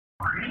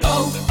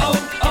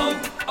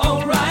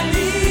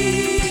O'Reilly!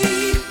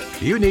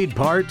 You need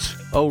parts?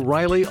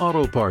 O'Reilly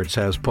Auto Parts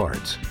has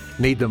parts.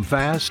 Need them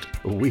fast?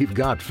 We've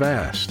got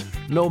fast.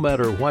 No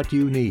matter what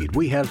you need,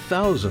 we have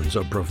thousands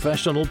of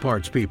professional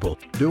parts people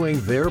doing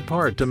their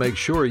part to make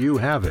sure you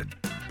have it.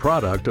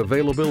 Product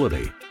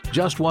availability.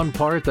 Just one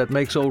part that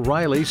makes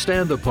O'Reilly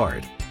stand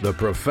apart. The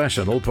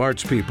professional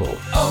parts people.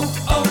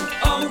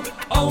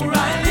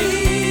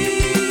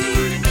 O'Reilly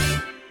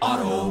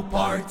Auto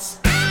Parts.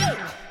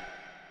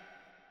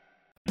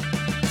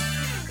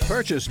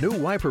 Purchase new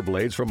wiper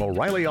blades from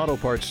O'Reilly Auto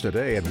Parts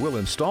today and we'll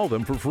install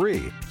them for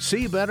free.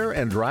 See better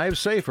and drive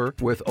safer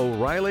with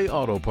O'Reilly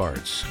Auto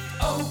Parts.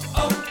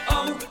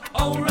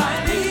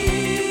 O'Reilly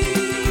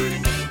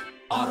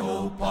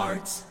Auto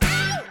Parts.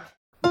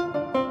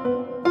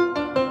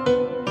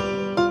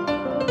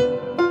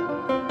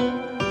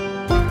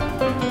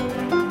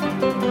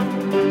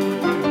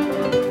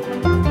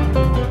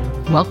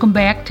 Welcome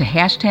back to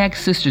Hashtag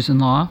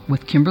Sisters-in-Law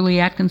with Kimberly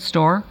Atkins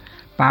Storr,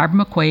 Barb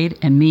McQuaid,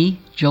 and me,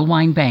 Jill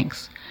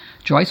Wine-Banks.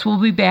 Joyce will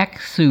be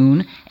back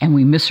soon, and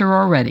we miss her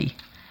already.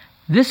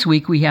 This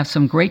week we have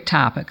some great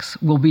topics.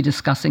 We'll be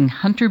discussing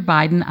Hunter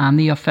Biden on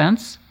the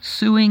offense,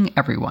 suing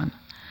everyone.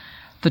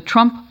 The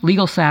Trump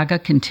legal saga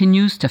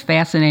continues to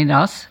fascinate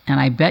us, and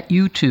I bet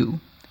you too.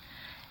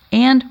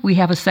 And we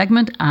have a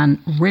segment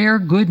on rare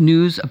good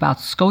news about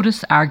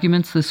SCOTUS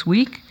arguments this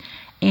week,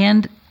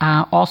 and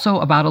also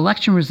about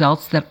election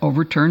results that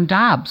overturned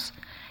Dobbs.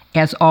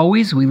 As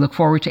always, we look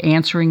forward to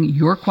answering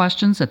your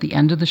questions at the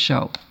end of the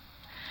show.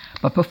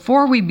 But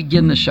before we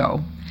begin the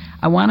show,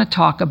 I want to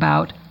talk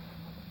about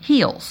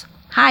heels,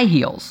 high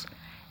heels.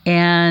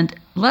 And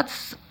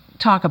let's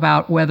talk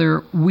about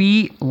whether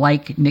we,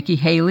 like Nikki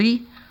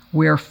Haley,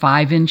 wear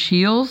 5-inch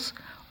heels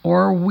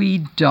or we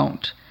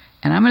don't.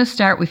 And I'm going to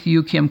start with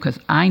you, Kim, because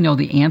I know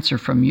the answer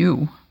from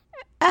you.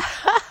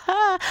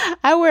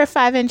 I wear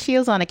 5-inch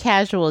heels on a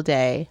casual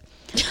day.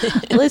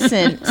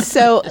 Listen,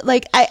 so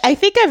I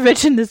think I've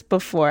mentioned this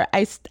before.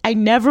 I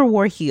never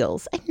wore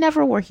heels. I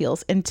never wore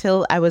heels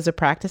until I was a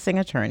practicing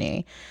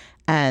attorney.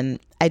 And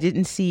I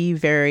didn't see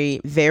very,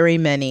 very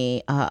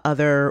many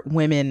other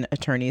women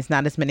attorneys,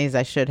 not as many as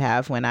I should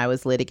have when I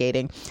was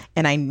litigating.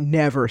 And I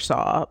never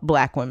saw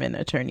Black women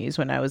attorneys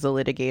when I was a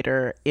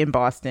litigator in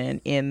Boston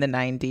in the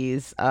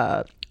 90s.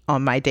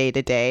 On my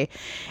day-to-day.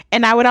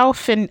 And I would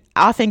often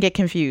get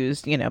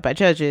confused, by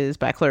judges,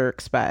 by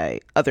clerks, by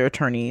other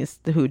attorneys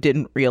who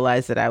didn't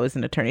realize that I was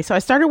an attorney. So I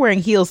started wearing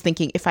heels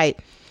thinking if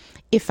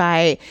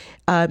I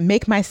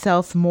make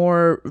myself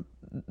more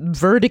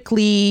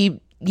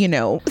vertically,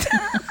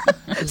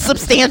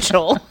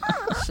 substantial,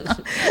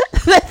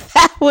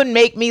 that would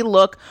make me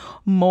look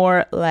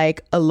more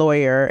like a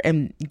lawyer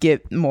and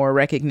get more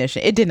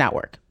recognition. It did not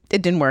work.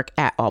 It didn't work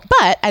at all.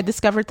 But I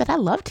discovered that I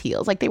loved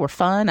heels. They were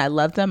fun. I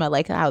loved them. I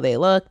liked how they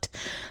looked.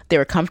 They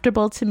were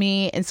comfortable to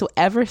me. And so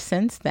ever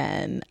since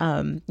then,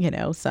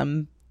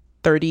 some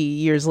 30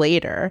 years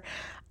later,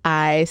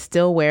 I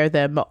still wear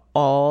them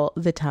all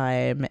the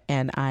time.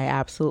 And I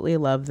absolutely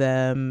love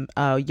them.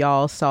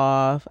 Y'all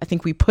saw, I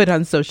think we put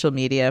on social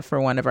media for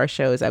one of our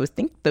shows. I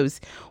think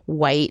those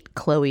white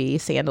Chloe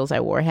sandals I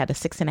wore had a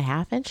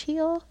 6.5-inch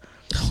heel.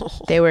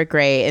 They were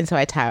great. And so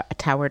I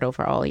towered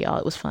over all y'all.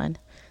 It was fun.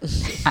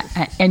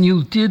 And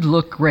you did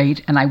look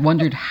great, and I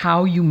wondered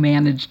how you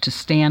managed to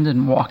stand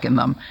and walk in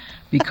them,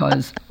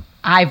 because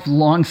I've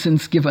long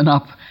since given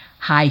up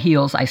high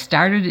heels. I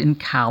started in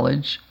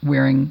college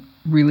wearing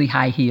really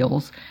high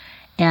heels,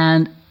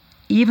 and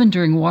even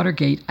during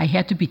Watergate, I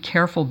had to be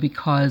careful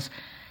because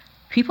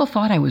people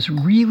thought I was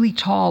really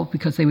tall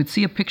because they would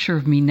see a picture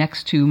of me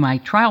next to my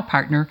trial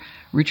partner,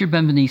 Richard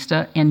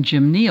Benveniste, and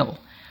Jim Neal,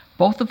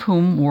 both of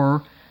whom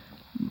were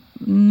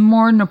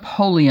more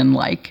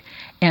Napoleon-like.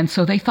 And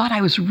so they thought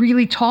I was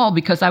really tall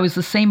because I was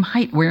the same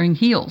height wearing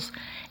heels.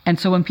 And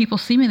so when people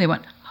see me, they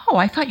went, "Oh,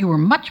 I thought you were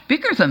much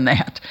bigger than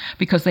that,"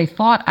 because they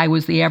thought I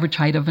was the average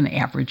height of an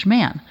average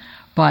man.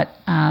 But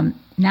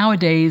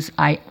nowadays,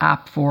 I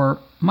opt for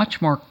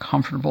much more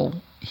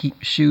comfortable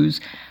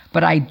shoes.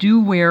 But I do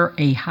wear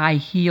a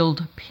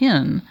high-heeled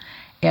pin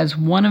as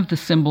one of the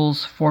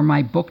symbols for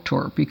my book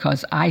tour,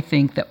 because I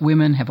think that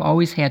women have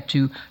always had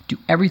to do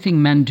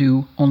everything men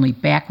do, only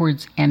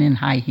backwards and in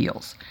high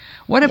heels.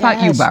 What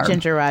about you, Barb?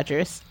 Ginger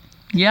Rogers.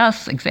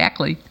 Yes,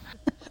 exactly.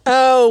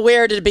 Oh,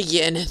 where to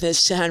begin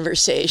this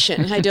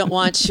conversation? I don't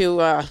want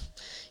to,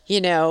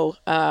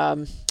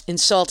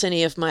 insult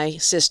any of my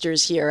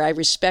sisters here. I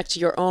respect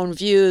your own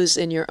views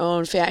and your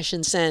own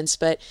fashion sense,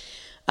 but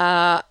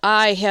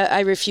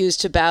I refuse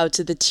to bow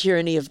to the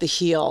tyranny of the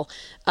heel.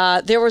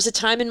 There was a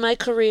time in my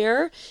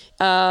career,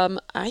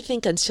 I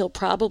think until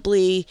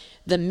probably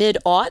the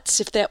mid-aughts,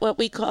 if that's what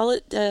we call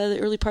it, the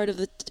early part of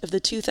the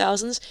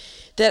 2000s,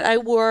 that I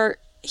wore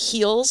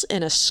heels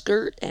and a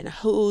skirt and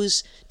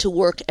hose to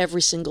work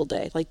every single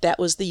day. That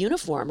was the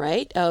uniform,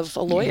 right, of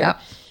a lawyer.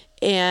 Yep.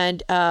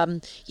 And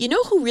you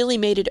know who really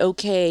made it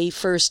okay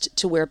first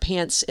to wear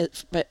pants,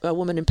 a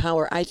woman in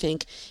power, I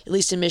think, at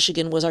least in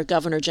Michigan, was our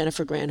governor,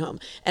 Jennifer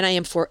Granholm. And I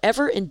am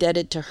forever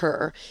indebted to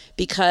her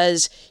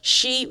because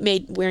she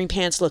made wearing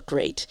pants look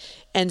great.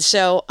 And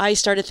so I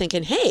started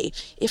thinking, hey,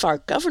 if our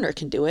governor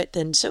can do it,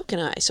 then so can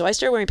I. So I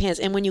started wearing pants.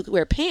 And when you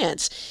wear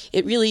pants,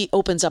 it really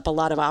opens up a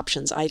lot of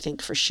options, I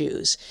think, for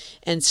shoes.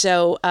 And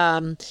so,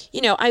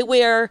 I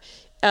wear,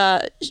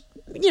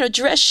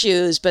 dress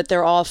shoes, but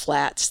they're all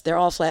flats. They're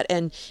all flat.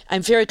 And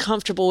I'm very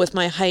comfortable with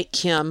my height,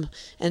 Kim.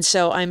 And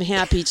so I'm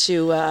happy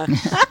to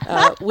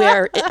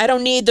wear, I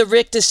don't need the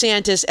Rick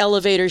DeSantis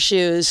elevator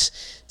shoes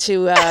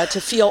to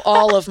feel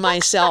all of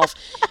myself.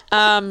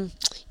 And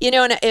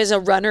as a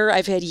runner,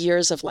 I've had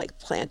years of like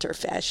plantar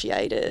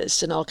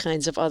fasciitis and all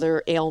kinds of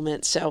other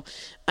ailments. So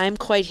I'm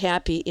quite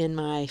happy in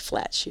my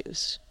flat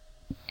shoes.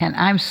 And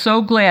I'm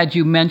so glad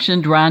you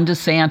mentioned Ron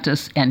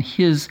DeSantis and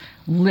his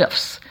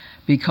lifts,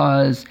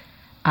 because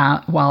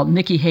while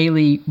Nikki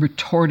Haley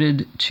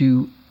retorted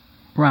to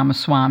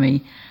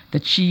Ramaswamy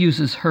that she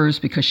uses hers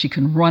because she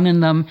can run in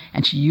them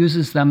and she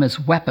uses them as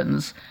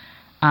weapons,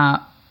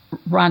 Ron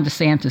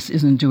DeSantis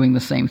isn't doing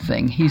the same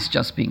thing. He's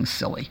just being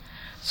silly.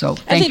 So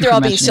I think they're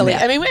all being silly.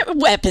 That. I mean,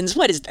 weapons,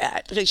 what is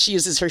that? She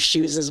uses her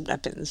shoes as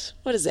weapons.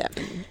 What does that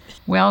mean?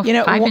 Well,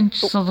 5-inch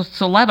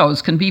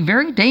stilettos can be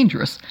very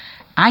dangerous.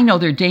 I know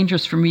they're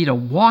dangerous for me to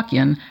walk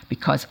in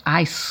because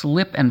I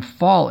slip and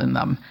fall in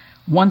them.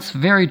 Once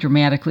very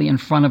dramatically in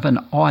front of an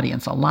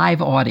audience, a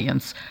live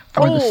audience,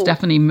 for the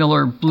Stephanie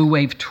Miller Blue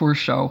Wave Tour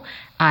show,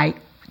 I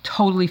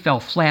totally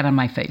fell flat on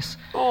my face.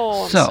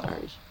 Oh, I'm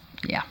sorry.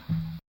 Yeah.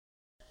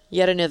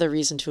 Yet another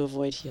reason to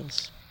avoid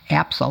heels.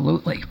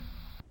 Absolutely.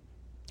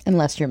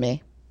 Unless you're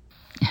me.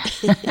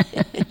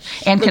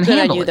 And can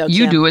handle you, it. Though,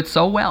 you Kim. do it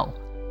so well.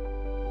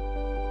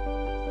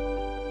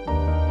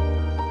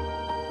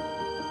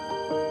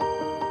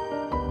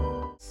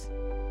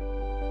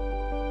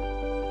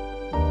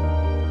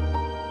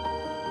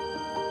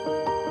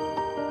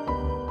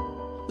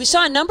 We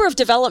saw a number of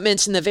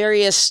developments in the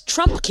various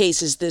Trump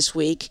cases this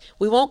week.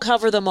 We won't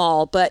cover them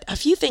all, but a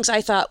few things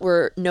I thought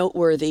were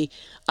noteworthy.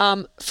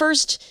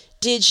 First,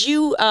 did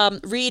you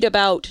read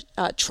about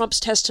Trump's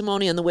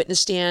testimony on the witness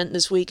stand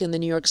this week in the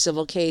New York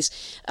civil case?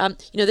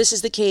 This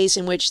is the case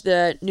in which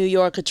the New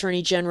York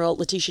Attorney General,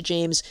 Letitia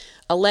James,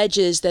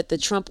 alleges that the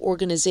Trump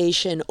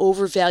organization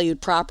overvalued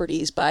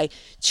properties by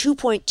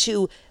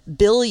 $2.2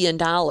 billion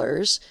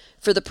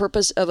for the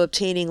purpose of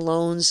obtaining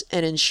loans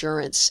and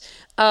insurance.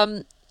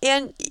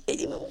 And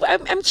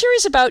I'm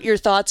curious about your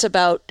thoughts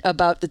about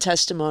the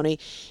testimony.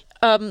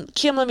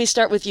 Kim, let me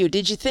start with you.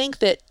 Did you think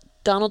that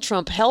Donald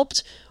Trump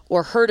helped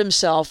or hurt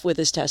himself with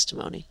his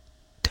testimony?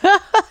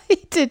 He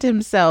did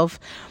himself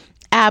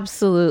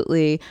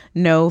absolutely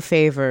no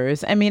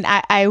favors. I mean,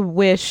 I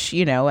wish,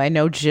 I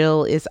know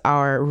Jill is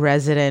our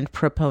resident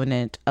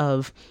proponent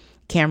of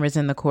cameras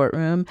in the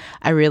courtroom.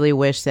 I really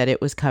wish that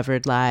it was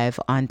covered live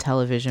on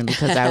television,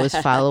 because I was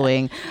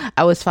following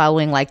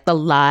like the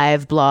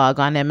live blog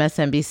on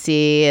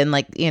MSNBC and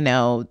like,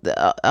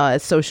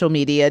 social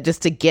media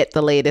just to get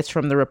the latest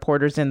from the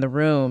reporters in the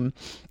room.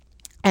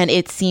 And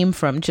it seemed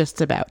from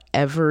just about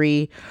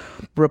every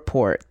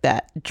report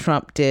that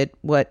Trump did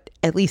what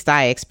at least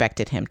I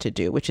expected him to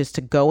do, which is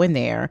to go in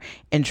there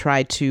and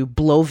try to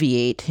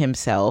bloviate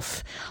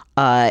himself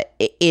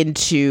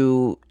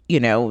into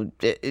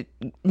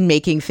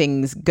making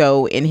things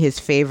go in his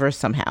favor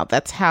somehow.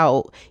 That's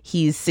how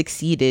he's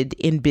succeeded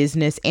in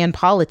business and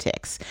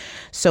politics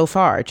so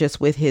far,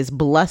 just with his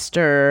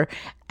bluster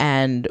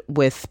and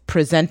with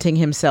presenting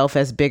himself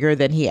as bigger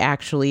than he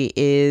actually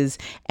is.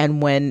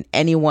 And when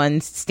anyone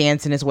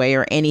stands in his way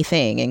or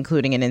anything,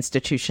 including an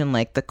institution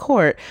like the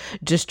court,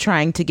 just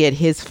trying to get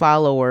his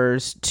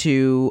followers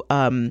to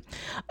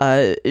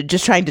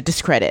just trying to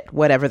discredit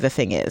whatever the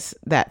thing is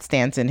that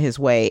stands in his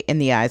way in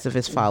the eyes of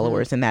his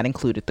followers. And that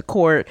included the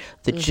court,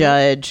 the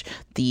judge,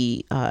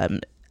 the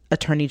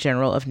Attorney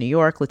General of New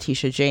York,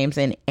 Letitia James,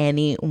 and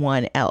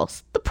anyone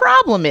else. The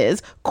problem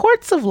is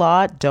courts of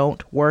law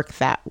don't work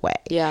that way.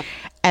 Yeah.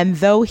 And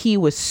though he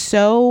was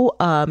so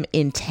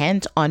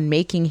intent on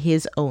making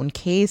his own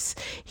case,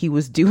 he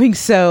was doing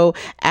so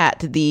at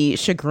the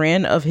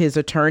chagrin of his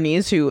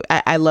attorneys, who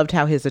I loved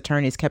how his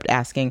attorneys kept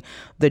asking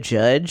the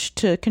judge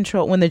to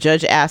control. When the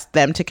judge asked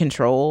them to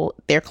control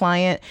their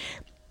client,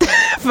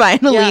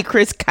 finally,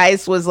 Chris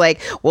Kise was like,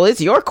 well,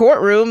 it's your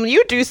courtroom.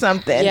 You do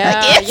something.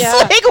 Like,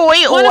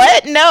 wait,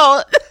 what?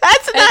 No,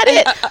 that's not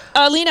it.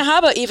 Alina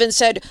Habba even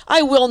said,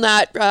 I will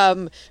not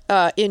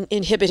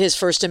inhibit his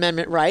First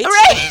Amendment rights.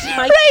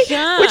 Right.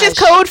 Gosh. Which is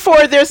code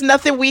for there's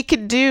nothing we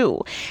could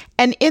do.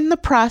 And in the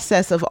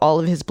process of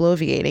all of his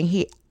bloviating,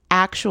 he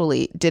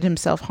actually did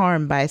himself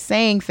harm by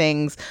saying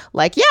things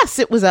like, yes,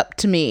 it was up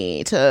to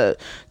me to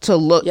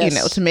look,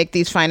 to make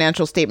these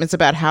financial statements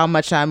about how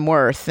much I'm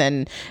worth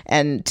and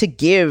to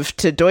give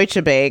to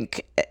Deutsche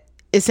Bank.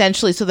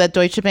 essentially so that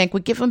Deutsche Bank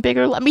would give him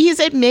bigger. I mean, he's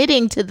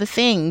admitting to the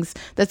things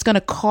that's going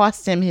to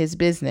cost him his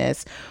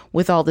business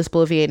with all this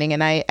bloviating.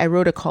 And I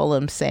wrote a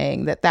column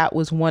saying that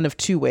was one of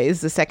two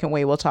ways. The second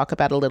way we'll talk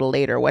about a little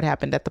later, what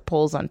happened at the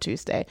polls on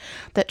Tuesday,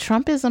 that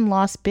Trumpism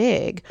lost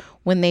big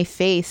when they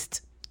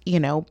faced,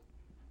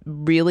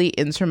 really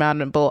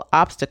insurmountable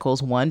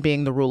obstacles, one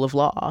being the rule of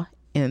law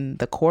in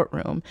the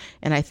courtroom.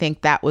 And I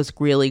think that was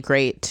really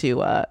great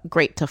to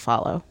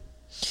follow.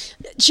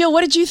 Jill, what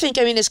did you think?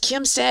 I mean, as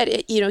Kim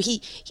said,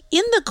 he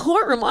in the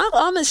courtroom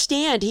on the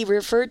stand, he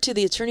referred to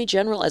the Attorney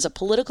General as a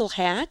political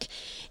hack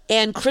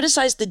and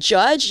criticized the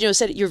judge,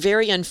 said you're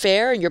very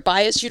unfair and you're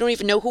biased. You don't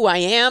even know who I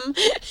am.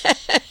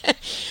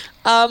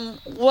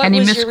 And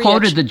he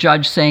misquoted the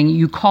judge saying,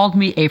 you called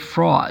me a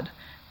fraud.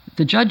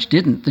 The judge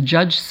didn't. The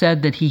judge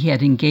said that he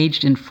had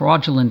engaged in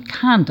fraudulent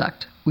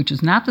conduct, which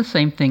is not the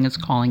same thing as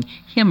calling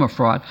him a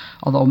fraud,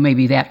 although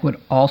maybe that would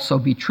also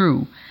be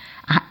true.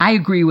 I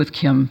agree with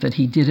Kim that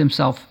he did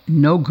himself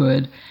no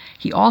good.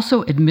 He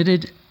also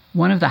admitted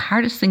one of the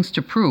hardest things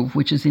to prove,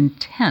 which is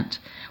intent,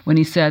 when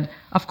he said,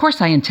 of course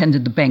I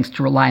intended the banks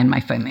to rely on my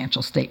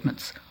financial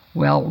statements.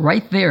 Well,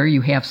 right there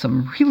you have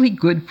some really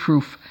good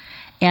proof.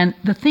 And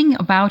the thing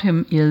about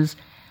him is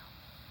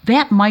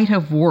that might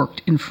have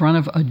worked in front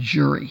of a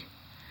jury.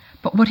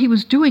 But what he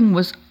was doing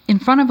was in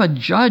front of a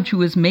judge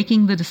who is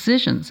making the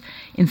decisions.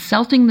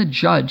 Insulting the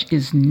judge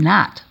is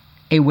not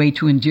a way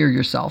to endear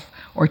yourself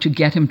or to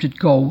get him to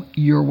go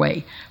your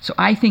way. So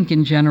I think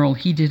in general,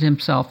 he did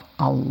himself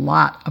a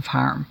lot of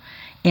harm.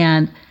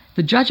 And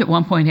the judge at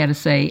one point had to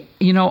say,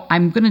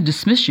 I'm going to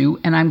dismiss you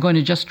and I'm going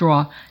to just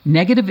draw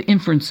negative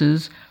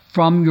inferences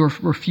from your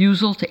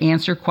refusal to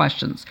answer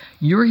questions.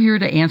 You're here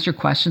to answer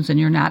questions and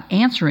you're not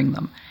answering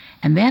them.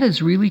 And that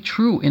is really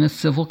true in a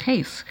civil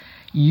case.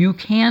 You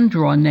can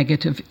draw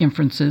negative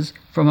inferences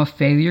from a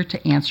failure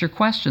to answer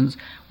questions,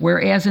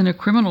 whereas in a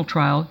criminal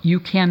trial, you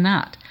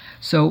cannot.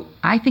 So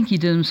I think he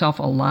did himself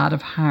a lot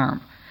of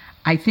harm.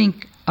 I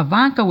think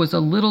Ivanka was a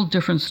little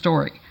different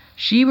story.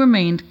 She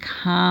remained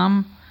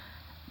calm,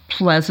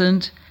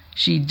 pleasant.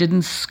 She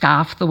didn't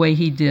scoff the way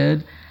he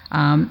did.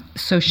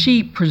 So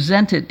she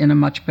presented in a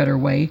much better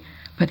way.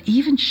 But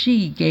even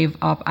she gave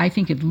up, I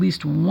think, at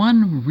least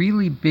one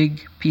really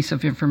big piece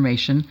of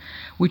information,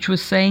 which was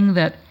saying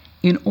that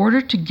in order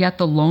to get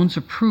the loans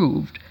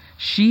approved,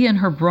 she and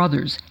her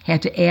brothers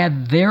had to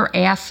add their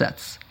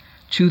assets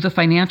to the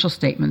financial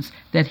statements,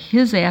 that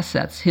his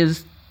assets,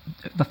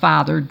 the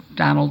father,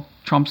 Donald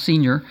Trump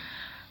Sr.,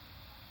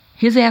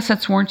 his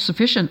assets weren't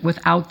sufficient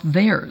without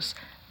theirs.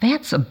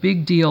 That's a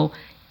big deal,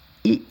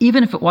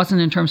 even if it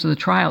wasn't in terms of the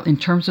trial, in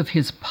terms of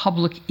his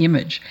public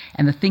image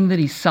and the thing that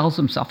he sells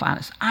himself on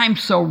is, I'm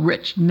so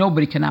rich,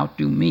 nobody can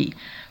outdo me.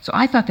 So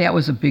I thought that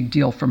was a big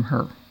deal from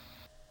her.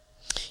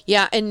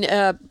 Yeah,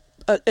 and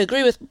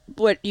agree with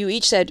what you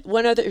each said.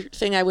 One other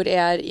thing I would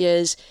add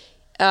is,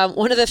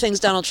 one of the things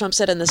Donald Trump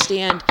said on the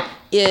stand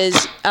is,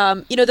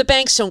 the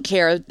banks don't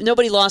care.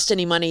 Nobody lost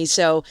any money,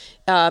 so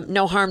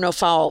no harm, no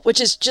foul, which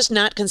is just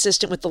not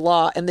consistent with the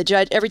law. And the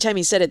judge, every time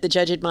he said it, the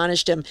judge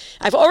admonished him,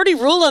 I've already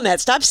ruled on that.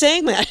 Stop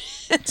saying that.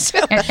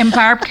 And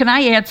Barb, can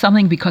I add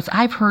something? Because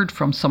I've heard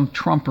from some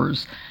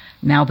Trumpers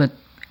now that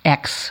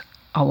X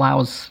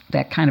allows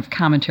that kind of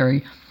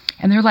commentary,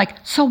 and they're like,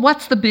 so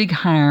what's the big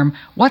harm?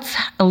 What's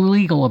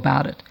illegal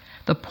about it?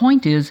 The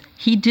point is,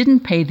 he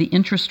didn't pay the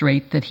interest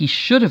rate that he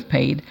should have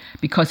paid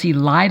because he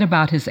lied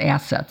about his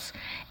assets.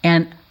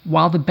 And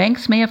while the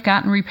banks may have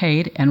gotten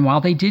repaid, and while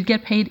they did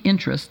get paid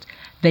interest,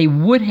 they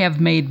would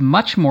have made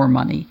much more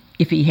money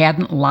if he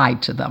hadn't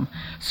lied to them.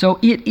 So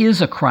it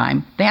is a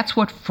crime. That's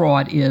what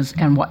fraud is,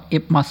 and what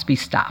it must be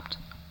stopped.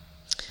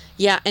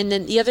 Yeah, and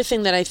then the other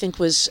thing that I think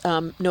was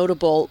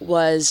notable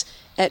was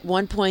at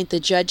one point the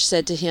judge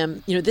said to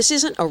him, this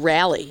isn't a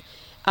rally.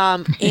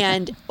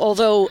 And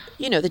although,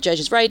 the judge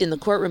is right, in the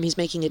courtroom he's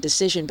making a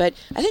decision, but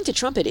I think to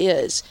Trump it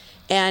is.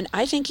 And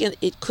I think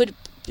it could,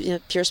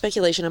 pure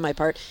speculation on my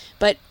part,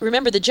 but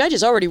remember the judge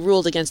has already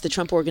ruled against the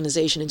Trump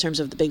organization in terms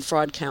of the big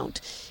fraud count.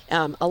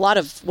 A lot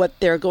of what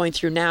they're going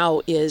through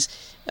now is,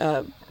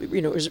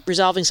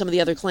 resolving some of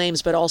the other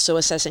claims, but also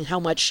assessing how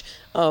much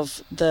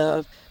of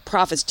the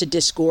profits to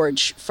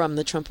disgorge from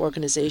the Trump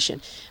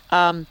organization.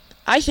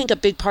 I think a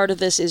big part of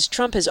this is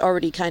Trump has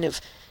already kind of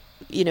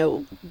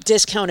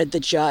discounted the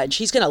judge.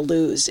 He's going to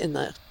lose in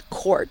the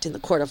court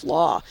of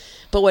law.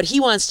 But what he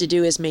wants to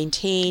do is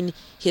maintain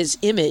his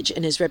image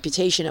and his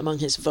reputation among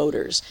his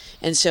voters.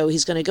 And so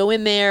he's going to go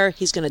in there,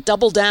 he's going to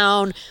double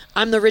down.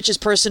 I'm the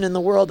richest person in the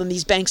world and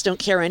these banks don't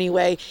care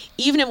anyway.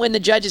 Even when the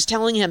judge is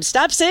telling him,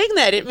 stop saying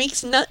that, it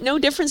makes no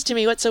difference to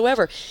me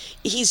whatsoever.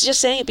 He's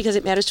just saying it because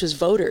it matters to his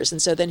voters.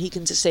 And so then he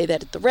can just say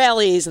that at the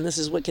rallies, and this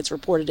is what gets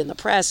reported in the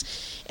press.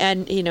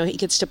 And, he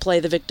gets to play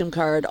the victim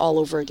card all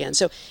over again.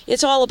 So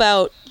it's all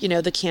about,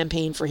 the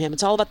campaign for him.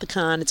 It's all about the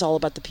con. It's all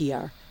about the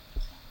PR.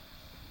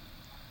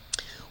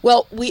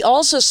 Well, we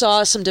also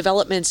saw some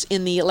developments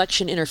in the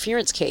election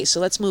interference case, so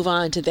let's move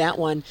on to that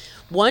one.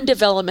 One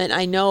development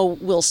I know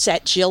will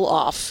set Jill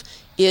off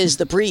is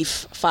the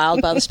brief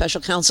filed by the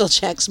special counsel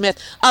Jack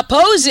Smith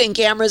opposing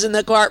cameras in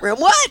the courtroom.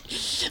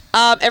 What?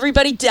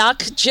 Everybody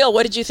duck. Jill,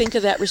 what did you think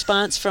of that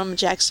response from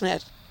Jack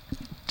Smith?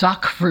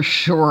 Duck for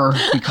sure,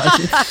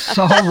 because it's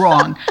so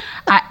wrong.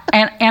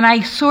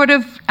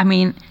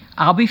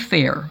 I'll be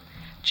fair.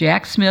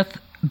 Jack Smith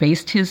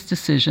based his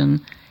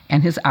decision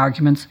and his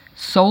arguments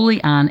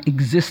solely on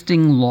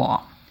existing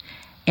law.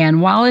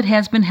 And while it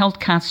has been held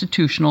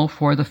constitutional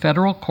for the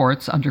federal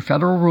courts under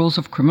federal rules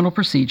of criminal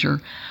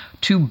procedure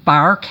to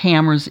bar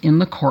cameras in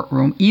the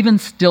courtroom, even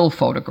still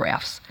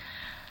photographs,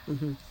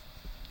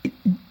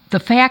 the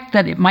fact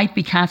that it might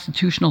be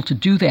constitutional to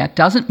do that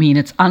doesn't mean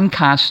it's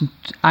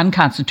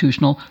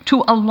unconstitutional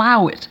to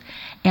allow it.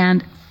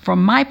 And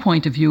from my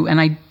point of view, and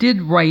I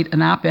did write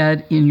an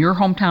op-ed in your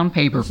hometown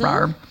paper,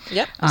 Barb,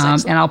 Yep,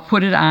 and I'll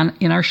put it on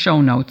in our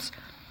show notes.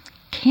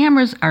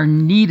 Cameras are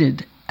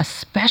needed,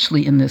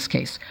 especially in this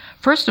case.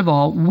 First of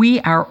all, we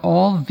are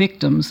all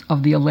victims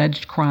of the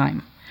alleged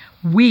crime.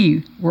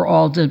 We were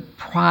all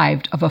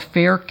deprived of a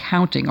fair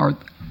counting, or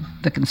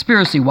the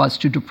conspiracy was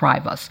to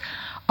deprive us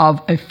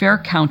of a fair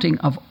counting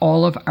of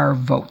all of our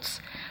votes.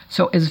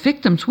 So as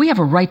victims, we have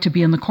a right to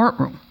be in the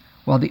courtroom.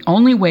 Well, the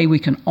only way we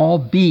can all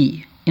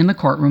be in the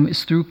courtroom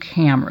is through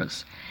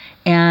cameras.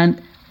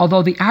 And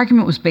although the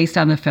argument was based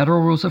on the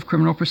federal rules of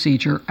criminal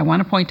procedure, I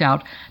want to point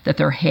out that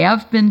there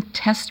have been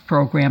test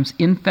programs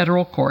in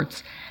federal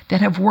courts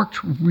that have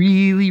worked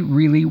really,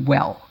 really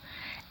well.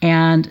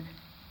 And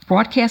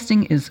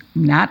broadcasting is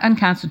not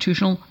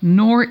unconstitutional,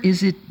 nor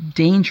is it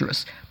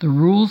dangerous. The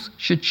rules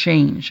should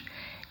change.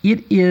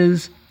 It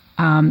is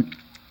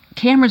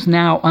cameras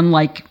now,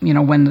 unlike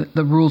when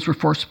the rules were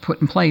first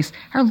put in place,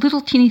 are little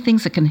teeny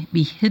things that can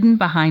be hidden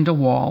behind a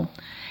wall.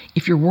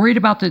 If you're worried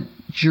about the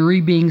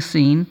jury being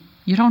seen,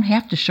 you don't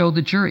have to show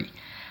the jury,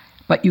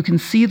 but you can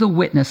see the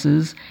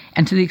witnesses.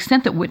 And to the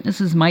extent that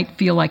witnesses might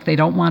feel like they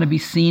don't want to be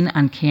seen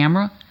on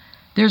camera,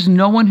 there's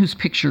no one whose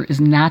picture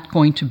is not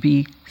going to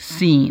be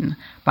seen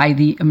by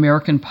the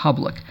American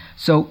public.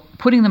 So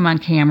putting them on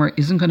camera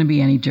isn't going to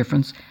be any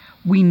difference.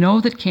 We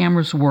know that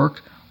cameras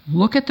work.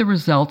 Look at the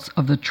results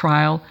of the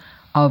trial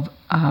of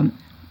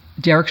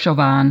Derek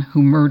Chauvin,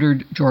 who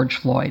murdered George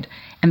Floyd.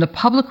 And the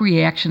public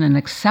reaction and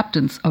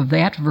acceptance of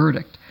that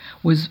verdict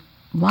was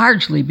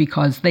largely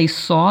because they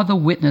saw the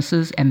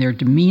witnesses and their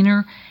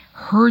demeanor,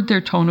 heard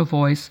their tone of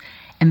voice,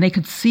 and they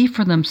could see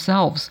for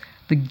themselves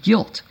the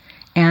guilt.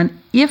 And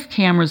if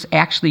cameras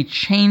actually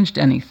changed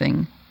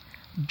anything,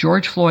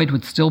 George Floyd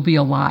would still be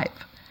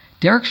alive.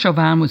 Derek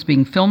Chauvin was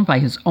being filmed by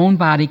his own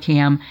body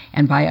cam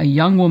and by a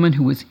young woman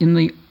who was in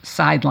the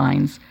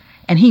sidelines,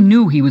 and he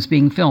knew he was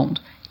being filmed.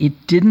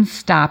 It didn't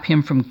stop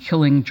him from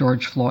killing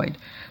George Floyd.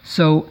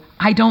 So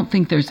I don't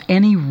think there's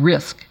any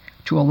risk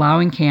to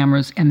allowing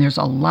cameras, and there's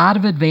a lot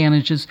of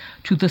advantages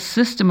to the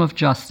system of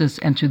justice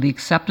and to the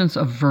acceptance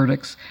of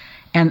verdicts.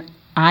 And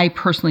I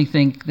personally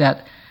think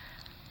that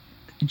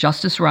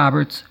Justice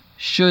Roberts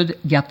should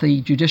get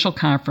the Judicial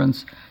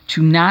Conference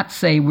to not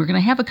say, we're going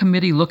to have a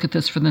committee look at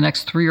this for the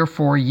next 3 or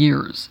 4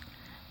 years.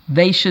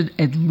 They should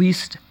at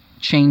least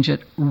change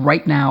it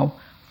right now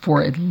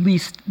for at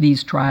least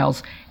these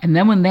trials. And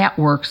then when that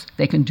works,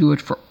 they can do it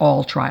for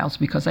all trials,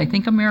 because I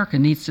think America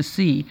needs to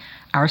see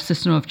our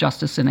system of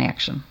justice in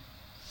action.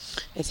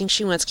 I think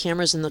she wants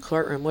cameras in the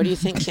courtroom. What do you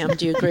think, Kim?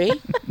 Do you agree?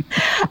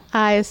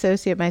 I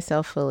associate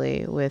myself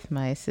fully with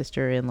my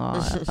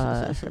sister-in-law's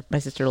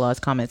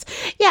comments.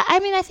 Yeah,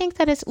 I think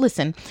that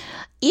listen,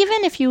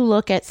 even if you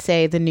look at,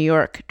 say, the New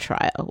York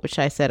trial, which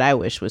I said I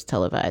wish was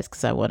televised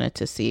because I wanted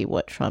to see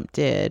what Trump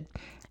did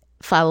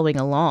following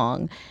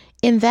along,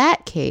 in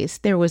that case,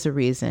 there was a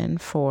reason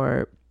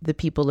for the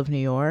people of New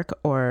York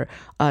or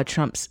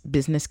Trump's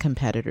business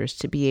competitors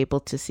to be able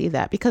to see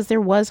that, because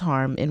there was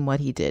harm in what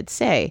he did.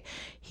 Say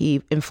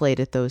he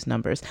inflated those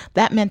numbers.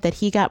 That meant that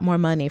he got more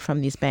money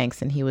from these banks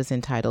than he was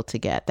entitled to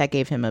get. That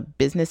gave him a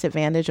business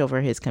advantage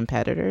over his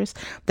competitors.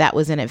 That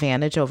was an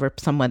advantage over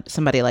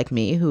somebody like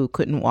me who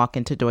couldn't walk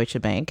into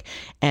Deutsche Bank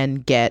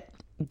and get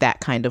that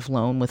kind of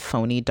loan with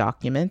phony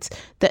documents.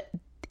 That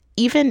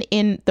even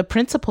in the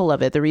principle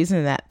of it, the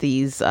reason that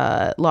these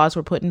laws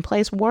were put in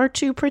place were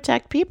to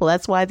protect people.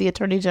 That's why the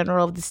Attorney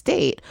General of the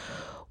state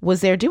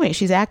was there doing it.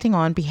 She's acting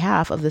on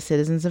behalf of the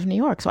citizens of New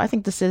York. So I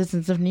think the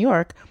citizens of New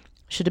York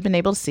should have been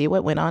able to see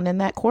what went on in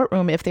that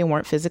courtroom if they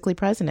weren't physically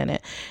present in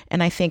it.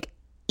 And I think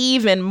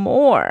even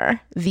more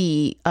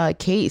the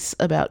case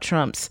about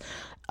Trump's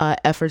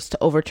efforts to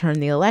overturn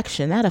the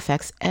election, that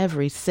affects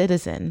every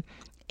citizen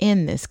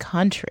in this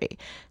country.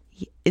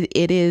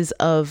 It is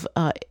of...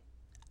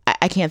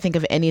 I can't think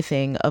of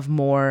anything of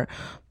more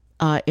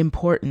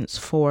importance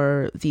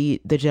for the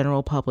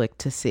general public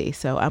to see.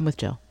 So I'm with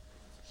Jill.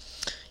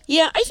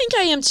 Yeah, I think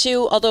I am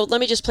too, although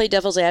let me just play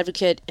devil's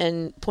advocate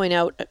and point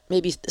out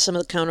maybe some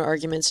of the counter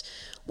arguments.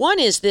 One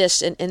is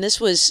this, and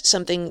this was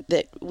something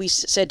that we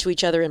said to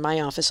each other in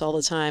my office all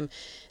the time,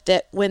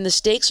 that when the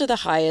stakes are the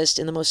highest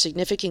in the most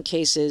significant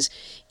cases,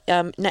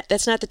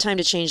 that's not the time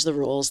to change the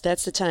rules.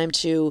 That's the time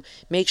to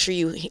make sure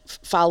you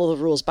follow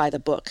the rules by the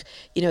book.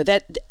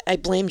 That I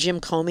blame Jim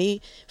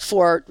Comey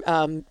for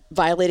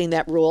violating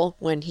that rule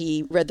when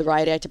he read the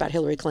riot act about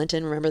Hillary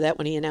Clinton. Remember that,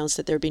 when he announced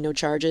that there'd be no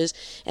charges,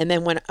 and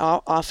then went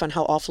off on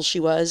how awful she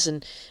was,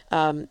 and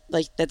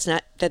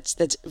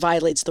that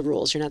violates the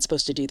rules. You're not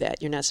supposed to do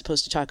that. You're not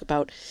supposed to talk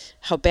about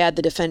how bad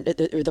the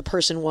defendant or the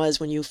person was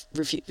when you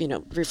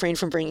refrain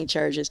from bringing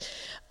charges.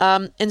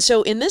 And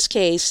so in this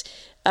case,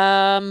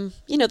 the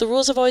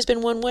rules have always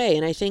been one way.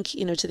 And I think,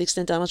 to the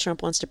extent Donald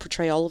Trump wants to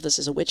portray all of this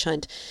as a witch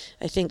hunt,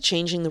 I think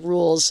changing the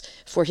rules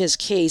for his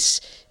case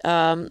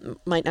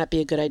might not be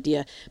a good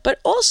idea. But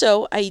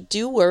also, I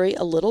do worry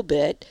a little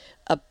bit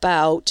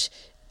about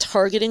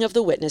targeting of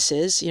the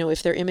witnesses.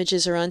 If their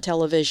images are on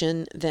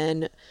television,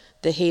 then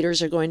the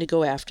haters are going to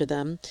go after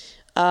them.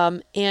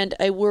 And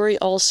I worry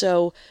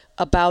also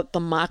about the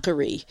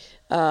mockery.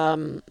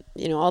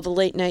 All the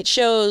late night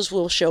shows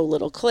will show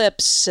little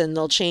clips, and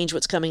they'll change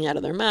what's coming out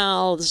of their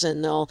mouths,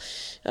 and they'll,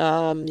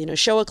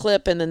 show a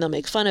clip and then they'll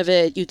make fun of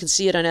it. You can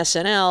see it on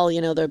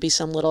SNL. There'll be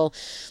some little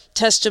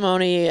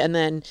testimony, and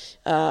then,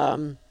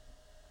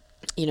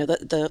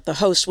 the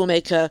host will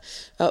make a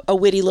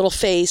witty little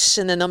face,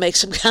 and then they'll make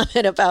some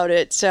comment about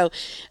it. So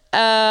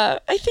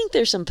I think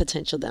there's some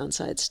potential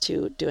downsides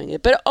to doing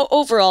it. But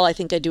overall, I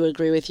think I do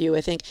agree with you.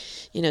 I think,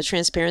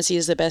 transparency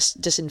is the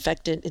best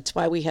disinfectant. It's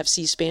why we have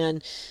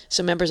C-SPAN,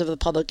 so members of the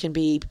public can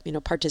be,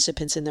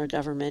 participants in their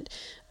government.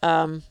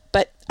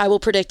 But I will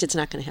predict it's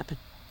not going to happen.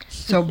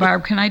 So,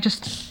 Barb, can I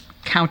just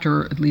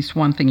counter at least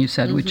one thing you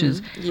said, which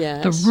is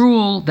yes. The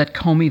rule that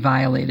Comey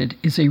violated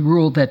is a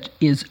rule that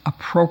is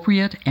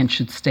appropriate and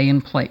should stay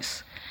in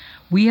place.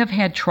 We have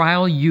had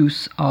trial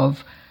use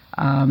of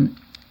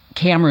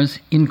cameras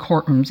in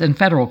courtrooms and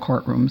federal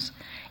courtrooms,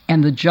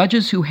 and the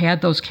judges who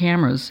had those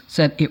cameras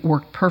said it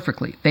worked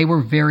perfectly. They were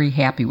very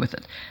happy with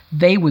it.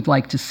 They would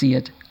like to see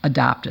it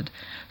adopted.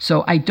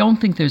 So I don't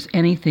think there's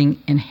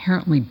anything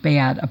inherently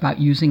bad about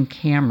using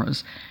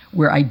cameras,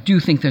 where I do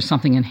think there's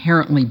something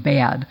inherently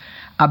bad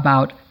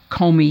about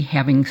Comey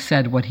having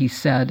said what he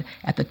said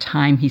at the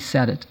time he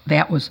said it.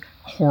 That was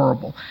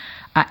horrible.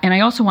 And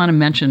I also want to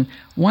mention,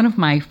 one of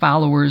my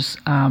followers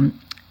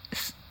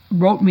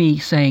wrote me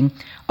saying,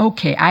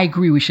 okay, I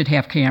agree we should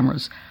have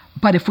cameras,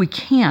 but if we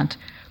can't,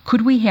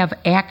 could we have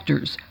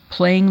actors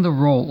playing the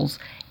roles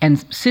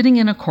and sitting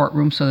in a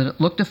courtroom so that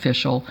it looked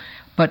official,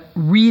 but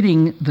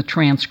reading the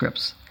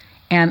transcripts?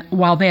 And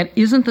while that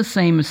isn't the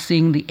same as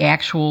seeing the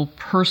actual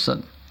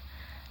person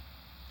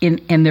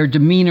in their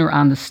demeanor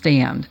on the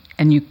stand,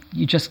 and you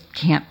just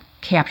can't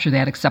capture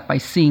that except by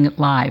seeing it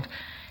live,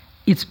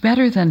 it's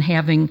better than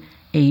having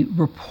a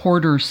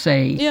reporter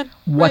say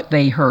what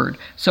they heard.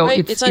 So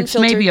it's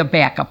maybe a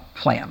backup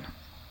plan.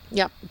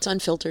 Yeah, it's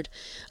unfiltered.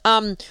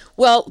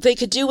 Well, they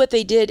could do what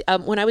they did.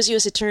 When I was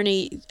U.S.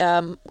 Attorney,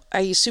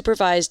 I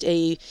supervised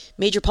a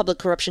major public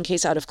corruption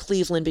case out of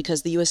Cleveland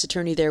because the U.S.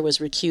 Attorney there was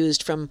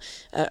recused from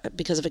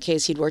because of a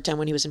case he'd worked on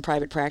when he was in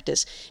private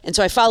practice. And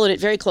so I followed it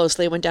very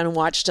closely. I went down and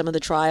watched some of the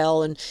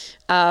trial.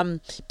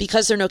 And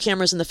because there are no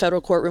cameras in the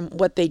federal courtroom,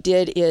 what they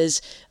did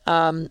is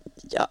on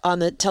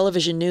the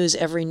television news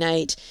every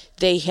night,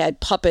 they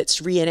had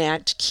puppets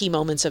reenact key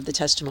moments of the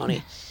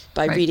testimony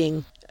by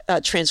reading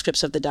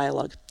transcripts of the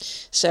dialogue.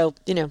 So,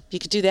 you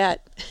could do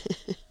that.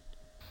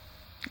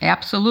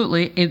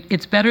 Absolutely.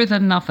 It's better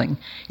than nothing.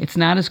 It's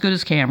not as good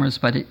as cameras,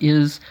 but it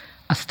is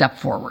a step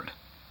forward.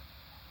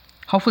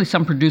 Hopefully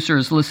some producer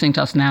is listening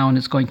to us now and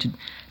is going to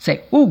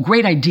say, oh,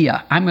 great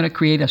idea. I'm going to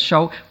create a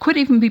show. Could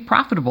even be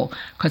profitable,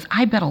 because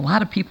I bet a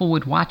lot of people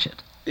would watch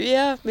it.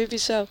 Yeah, maybe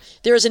so.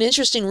 There was an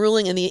interesting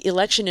ruling in the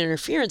election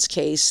interference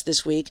case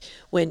this week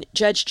when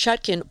Judge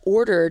Chutkan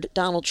ordered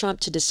Donald Trump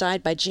to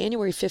decide by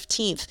January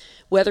 15th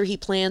whether he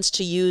plans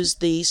to use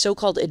the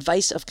so-called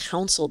advice of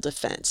counsel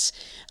defense.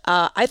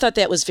 I thought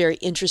that was very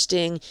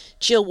interesting.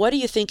 Jill, what do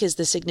you think is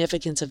the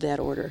significance of that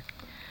order?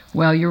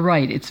 Well, you're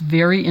right. It's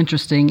very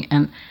interesting,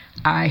 and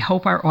I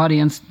hope our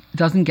audience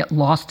doesn't get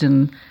lost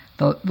in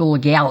the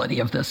legality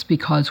of this,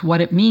 because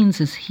what it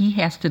means is he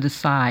has to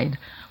decide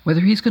whether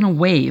he's going to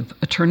waive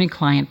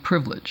attorney-client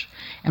privilege.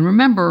 And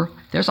remember,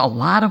 there's a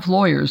lot of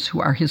lawyers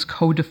who are his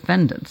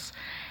co-defendants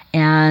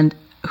and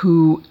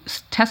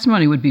whose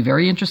testimony would be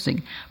very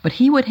interesting, but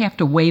he would have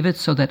to waive it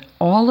so that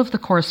all of the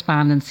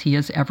correspondence he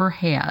has ever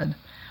had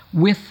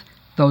with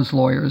those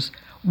lawyers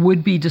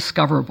would be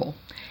discoverable.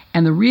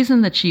 And the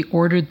reason that she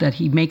ordered that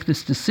he make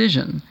this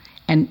decision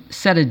and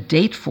set a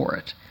date for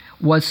it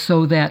was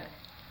so that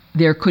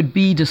there could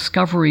be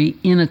discovery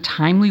in a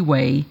timely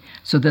way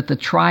so that the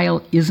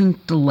trial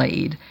isn't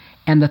delayed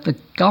and that the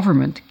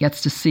government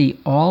gets to see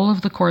all of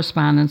the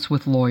correspondence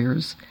with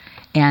lawyers.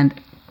 And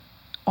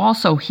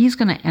also, he's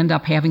going to end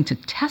up having to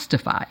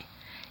testify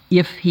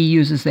if he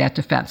uses that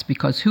defense,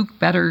 because who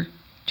better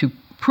to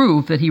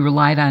prove that he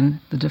relied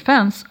on the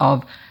defense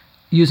of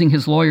using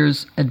his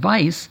lawyer's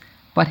advice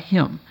but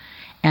him?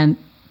 And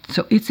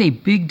so it's a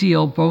big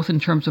deal, both in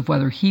terms of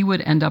whether he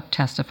would end up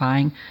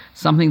testifying,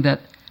 something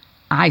that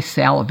I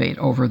salivate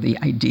over the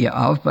idea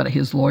of, but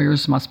his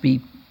lawyers must be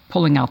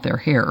pulling out their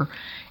hair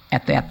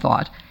at that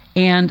thought.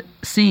 And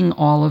seeing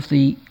all of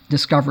the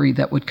discovery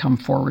that would come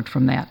forward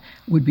from that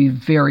would be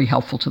very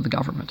helpful to the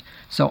government.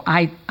 So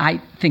I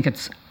think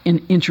it's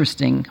an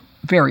interesting,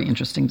 very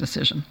interesting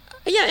decision.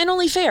 Yeah, and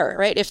only fair,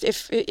 right?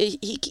 If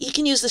he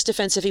can use this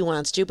defense if he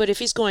wants to, but if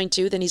he's going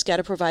to, then he's got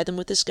to provide them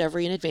with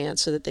discovery in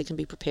advance so that they can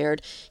be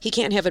prepared. He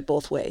can't have it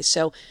both ways.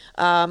 So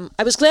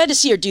I was glad to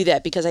see her do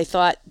that because I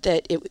thought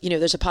that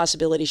there's a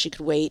possibility she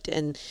could wait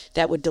and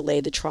that would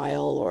delay the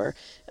trial or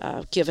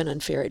give an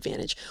unfair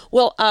advantage.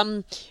 Well,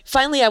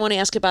 finally, I want to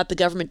ask about the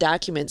government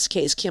documents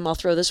case. Kim, I'll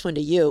throw this one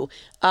to you.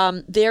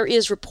 There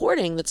is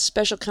reporting that the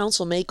special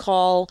counsel may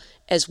call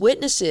as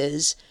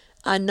witnesses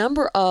a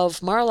number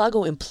of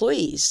Mar-a-Lago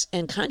employees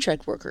and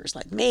contract workers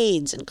like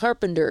maids and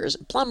carpenters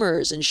and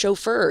plumbers and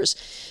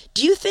chauffeurs.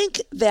 Do you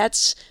think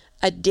that's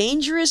a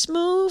dangerous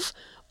move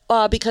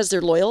because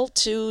they're loyal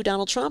to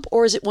Donald Trump,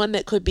 or is it one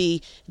that could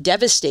be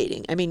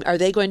devastating? I mean, are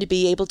they going to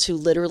be able to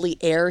literally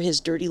air his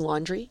dirty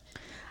laundry?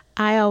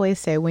 I always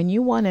say, when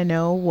you want to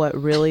know what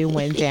really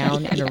went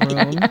down in a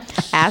room,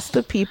 ask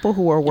the people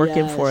who are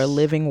working for a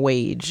living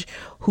wage,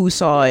 who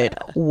saw it,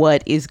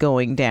 what is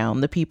going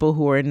down. The people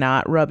who are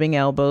not rubbing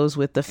elbows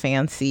with the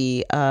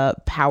fancy,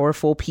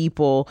 powerful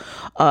people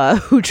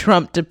who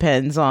Trump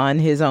depends on,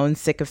 his own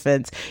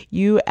sycophants.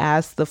 You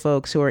ask the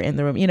folks who are in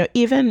the room.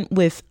 Even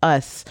with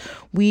us,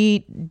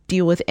 we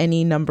deal with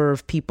any number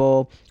of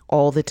people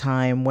all the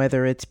time,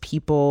 whether it's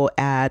people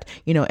at,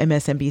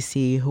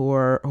 MSNBC who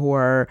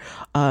are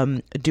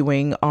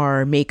doing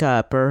our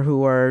makeup or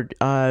who are,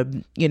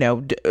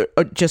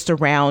 just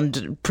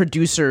around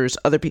producers,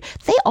 other people.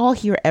 They all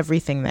hear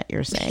everything that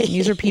you're saying.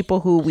 These are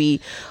people who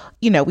we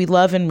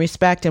love and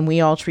respect, and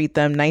we all treat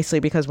them nicely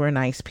because we're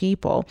nice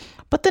people.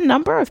 But the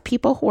number of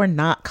people who are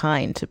not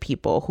kind to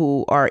people,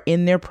 who are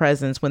in their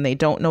presence when they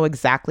don't know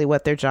exactly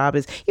what their job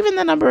is, even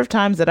the number of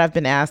times that I've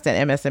been asked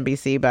at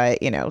MSNBC by,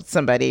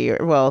 somebody,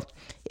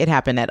 it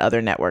happened at other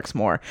networks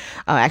more.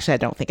 Actually, I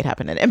don't think it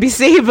happened at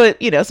NBC,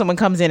 but, someone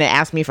comes in and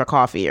asks me for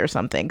coffee or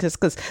something,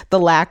 because the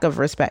lack of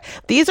respect.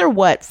 These are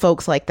what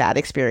folks like that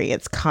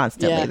experience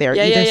constantly. Yeah. They're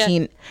either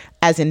seen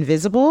as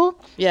invisible,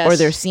 or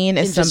they're seen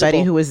as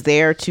somebody who is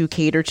there to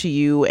cater to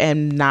you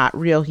and not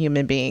real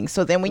human beings.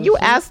 So then when you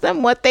ask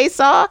them what they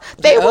saw,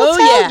 they will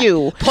tell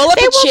you. Pull up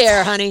a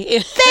chair, honey.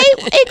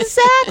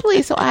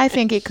 Exactly. So I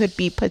think it could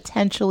be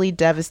potentially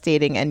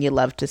devastating, and you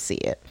love to see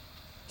it.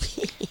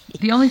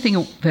 The only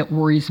thing that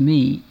worries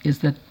me is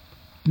that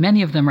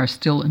many of them are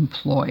still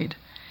employed,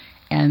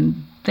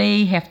 and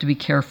they have to be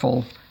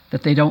careful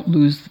that they don't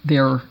lose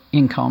their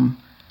income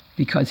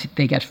because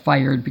they get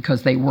fired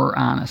because they were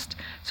honest.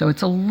 So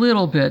it's a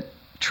little bit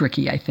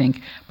tricky, I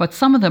think. But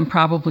some of them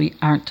probably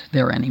aren't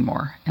there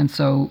anymore, and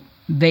so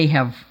they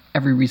have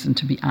every reason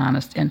to be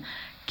honest. And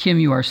Kim,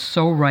 you are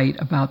so right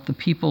about the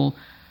people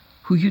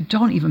who you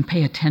don't even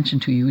pay attention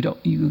to.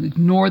 You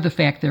ignore the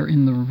fact they're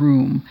in the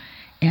room.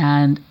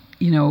 And,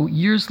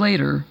 years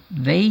later,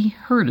 they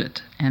heard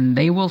it, and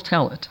they will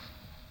tell it.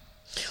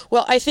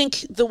 Well, I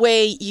think the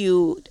way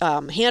you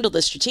handle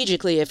this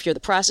strategically, if you're the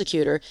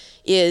prosecutor,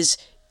 is,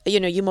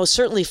 you most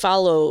certainly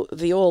follow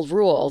the old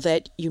rule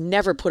that you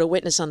never put a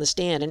witness on the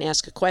stand and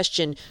ask a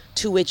question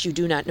to which you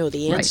do not know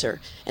the answer.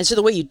 Right. And so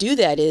the way you do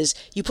that is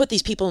you put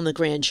these people in the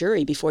grand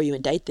jury before you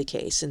indict the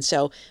case. And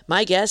so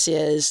my guess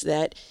is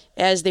that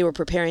as they were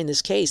preparing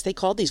this case, they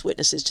called these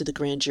witnesses to the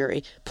grand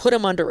jury, put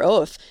them under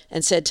oath,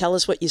 and said, tell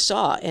us what you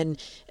saw.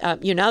 And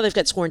now they've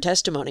got sworn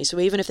testimony. So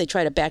even if they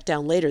try to back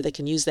down later, they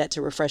can use that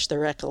to refresh their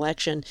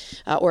recollection.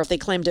 Or if they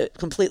claim to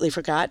completely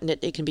forgotten it,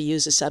 it can be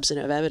used as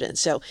substantive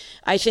evidence. So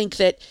I think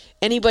that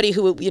anybody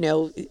who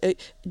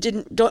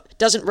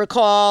doesn't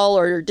recall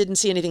or didn't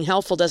see anything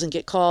helpful doesn't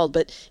get called.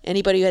 But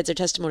anybody who had their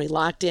testimony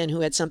locked in, who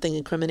had something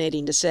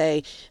incriminating to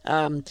say,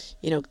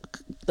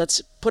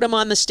 let's put them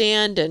on the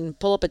stand and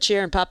pull up a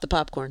chair and pop the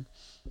popcorn.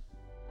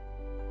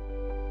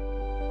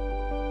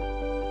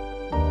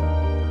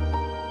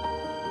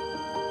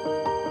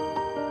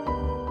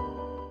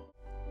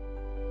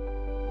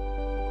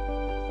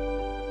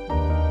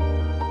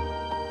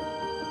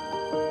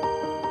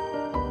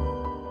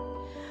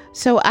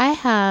 So I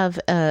have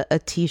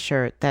a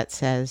T-shirt that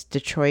says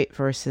Detroit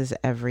versus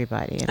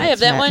everybody. And I have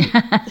that one.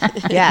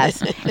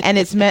 Yes. And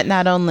it's meant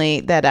not only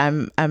that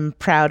I'm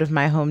proud of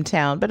my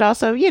hometown, but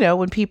also,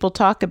 when people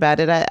talk about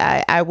it,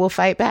 I will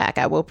fight back.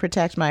 I will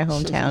protect my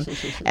hometown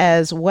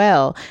as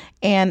well.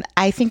 And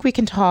I think we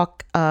can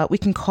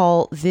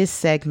call this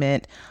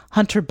segment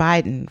Hunter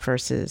Biden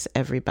versus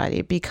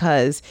everybody,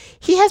 because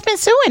he has been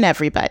suing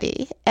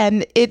everybody.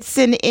 And it's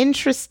an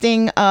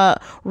interesting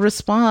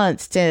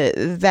response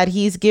that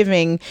he's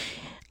giving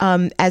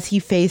as he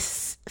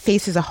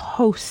faces a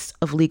host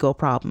of legal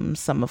problems,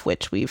 some of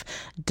which we've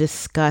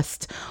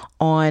discussed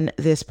on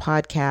this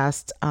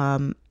podcast.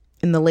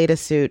 In the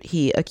latest suit,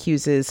 he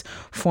accuses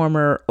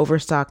former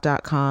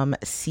Overstock.com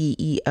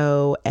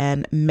CEO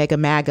and Mega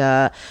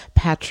MAGA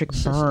Patrick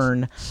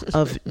Byrne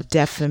of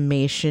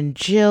defamation.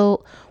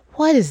 Jill,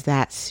 what is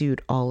that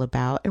suit all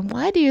about? And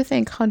why do you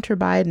think Hunter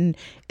Biden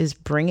is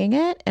bringing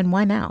it? And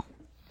why now?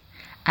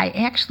 I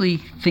actually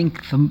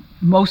think the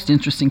most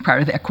interesting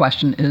part of that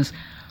question is,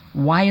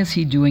 why is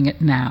he doing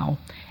it now?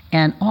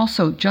 And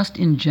also, just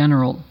in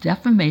general,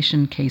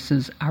 defamation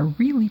cases are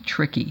really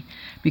tricky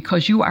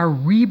because you are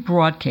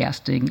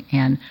rebroadcasting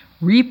and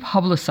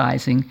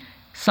republicizing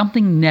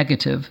something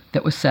negative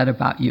that was said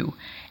about you.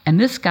 And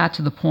this got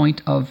to the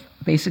point of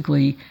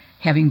basically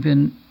having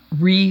been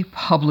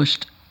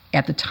republished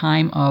at the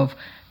time of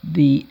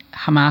the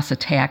Hamas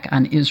attack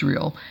on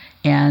Israel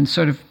and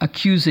sort of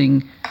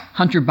accusing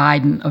Hunter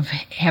Biden of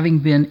having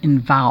been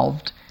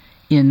involved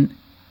in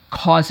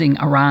causing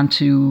Iran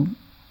to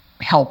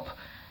help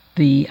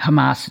the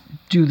Hamas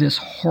do this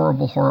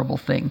horrible, horrible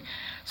thing.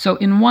 So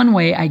in one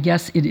way, I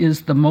guess it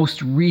is the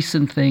most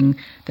recent thing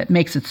that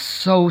makes it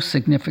so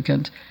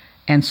significant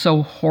and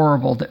so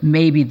horrible that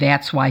maybe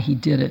that's why he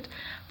did it.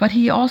 But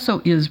he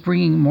also is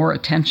bringing more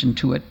attention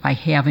to it by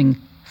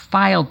having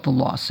filed the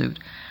lawsuit.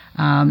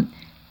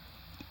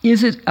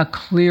 Is it a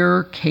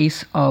clear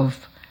case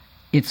of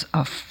it's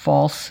a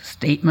false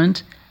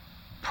statement?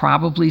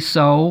 Probably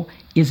so.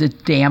 Is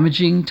it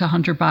damaging to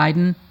Hunter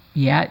Biden?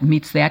 Yeah, it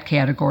meets that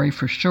category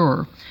for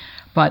sure.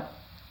 But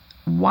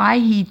why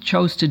he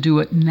chose to do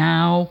it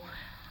now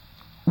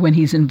when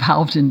he's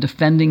involved in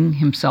defending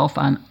himself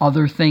on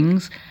other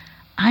things,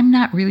 I'm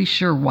not really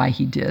sure why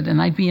he did.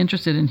 And I'd be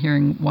interested in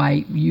hearing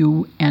why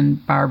you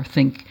and Barb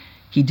think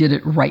he did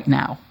it right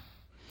now.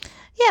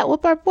 Yeah, well,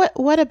 Barb,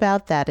 what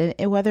about that?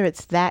 And whether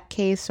it's that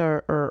case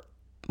or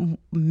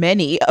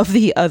many of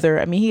the other,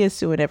 I mean, he is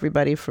suing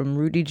everybody from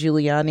Rudy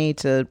Giuliani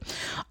to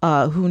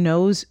who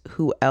knows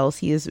who else.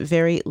 He is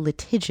very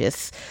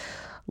litigious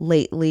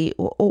lately.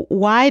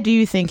 Why do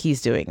you think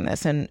he's doing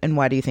this? And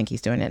why do you think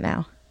he's doing it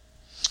now?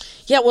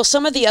 Yeah, well,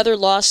 some of the other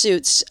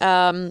lawsuits,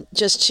 I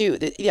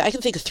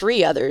can think of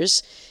three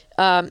others.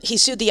 He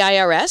sued the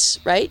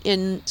IRS, right,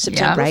 in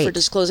September for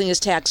disclosing his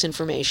tax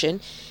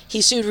information.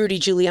 He sued Rudy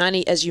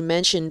Giuliani, as you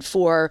mentioned,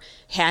 for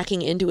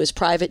hacking into his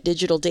private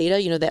digital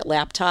data, that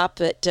laptop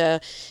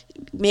that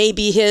may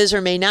be his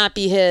or may not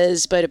be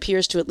his, but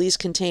appears to at least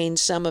contain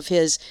some of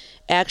his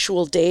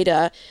actual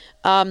data.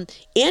 And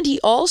he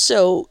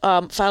also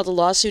filed a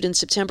lawsuit in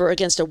September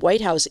against a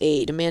White House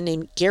aide, a man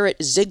named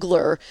Garrett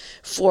Ziegler,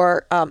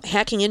 for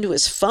hacking into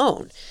his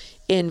phone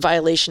in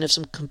violation of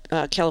some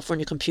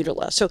California computer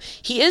law. So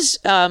he is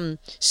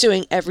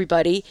suing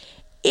everybody.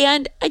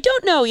 And I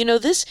don't know,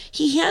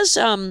 he has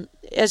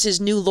as his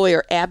new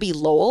lawyer, Abbe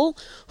Lowell,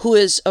 who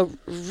is a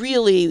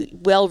really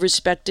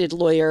well-respected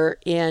lawyer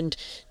and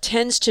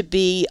tends to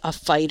be a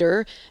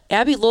fighter.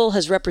 Abbe Lowell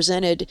has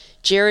represented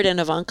Jared and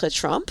Ivanka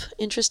Trump,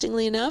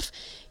 interestingly enough.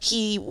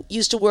 He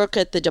used to work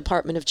at the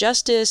Department of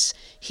Justice.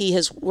 He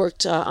has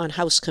worked on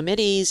House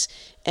committees,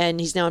 and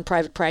he's now in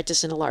private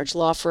practice in a large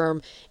law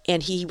firm.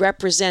 And he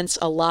represents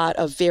a lot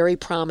of very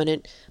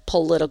prominent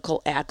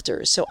political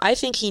actors. So I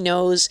think he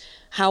knows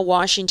how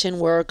Washington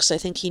works. I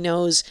think he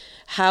knows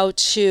how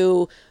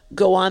to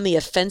go on the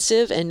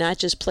offensive and not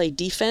just play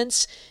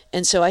defense.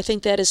 And so I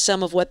think that is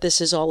some of what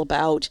this is all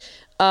about.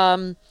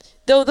 Though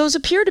those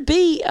appear to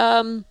be,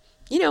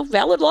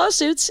 valid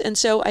lawsuits. And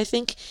so I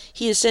think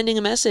he is sending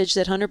a message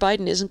that Hunter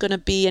Biden isn't going to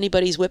be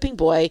anybody's whipping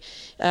boy.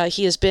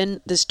 He has been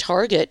this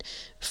target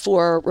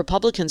for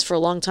Republicans for a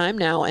long time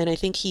now. And I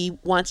think he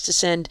wants to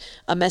send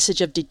a message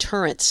of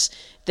deterrence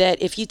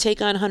that if you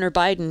take on Hunter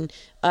Biden,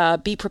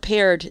 be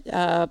prepared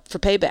for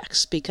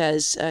paybacks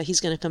because he's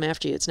going to come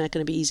after you. It's not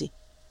going to be easy.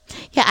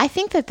 Yeah, I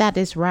think that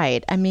is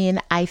right. I mean,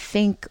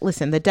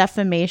 listen, the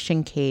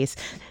defamation cases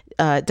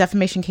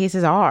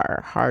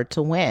are hard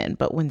to win.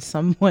 But when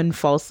someone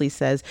falsely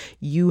says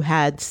you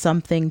had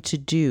something to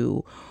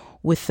do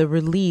with the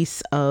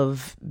release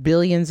of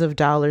billions of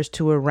dollars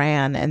to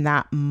Iran and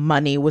that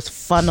money was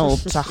funneled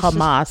to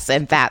Hamas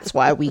and that's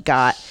why we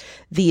got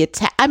the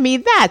attack. I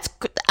mean,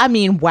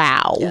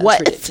 wow. Yeah,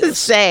 what to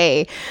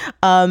say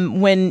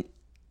when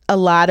a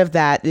lot of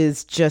that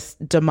is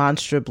just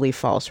demonstrably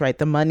false, right?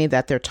 The money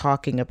that they're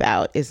talking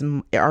about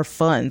are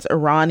funds,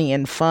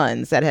 Iranian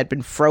funds that had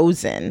been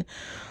frozen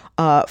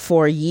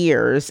for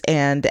years,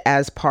 and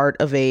as part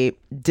of a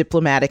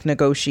diplomatic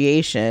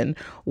negotiation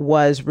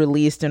was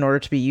released in order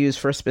to be used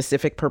for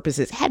specific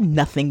purposes. It had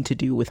nothing to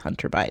do with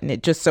Hunter Biden.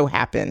 It just so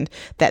happened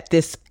that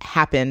this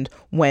happened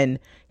when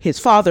his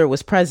father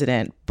was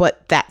president,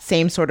 but that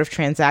same sort of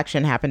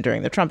transaction happened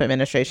during the Trump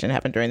administration,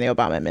 happened during the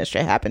Obama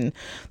administration, happened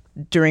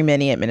during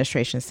many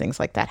administrations. Things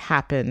like that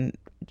happen.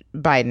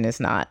 Hunter Biden is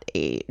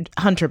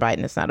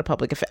not a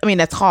public official. I mean,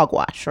 that's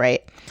hogwash,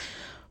 right?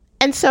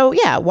 And so,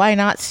 yeah, why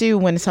not sue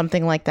when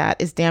something like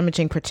that is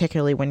damaging,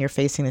 particularly when you're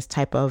facing this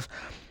type of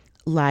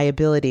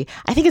liability?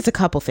 I think it's a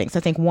couple things.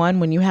 I think, one,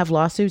 when you have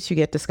lawsuits, you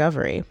get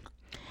discovery.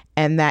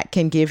 And that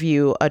can give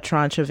you a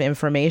tranche of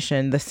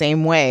information the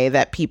same way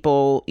that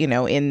people,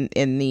 in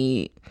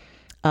the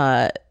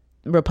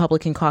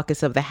Republican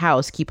caucus of the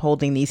House keep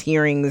holding these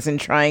hearings and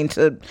trying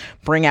to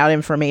bring out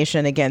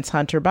information against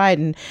Hunter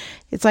Biden.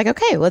 It's like,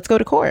 okay, let's go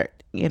to court.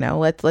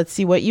 Let's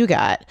see what you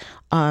got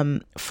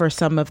for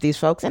some of these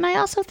folks. And I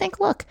also think,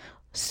 look,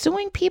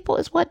 suing people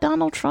is what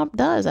Donald Trump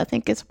does. I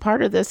think it's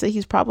part of this that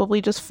he's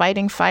probably just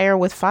fighting fire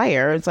with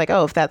fire. It's like,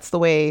 oh, if that's the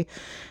way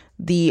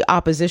the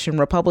opposition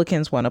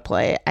Republicans want to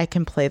play, I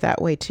can play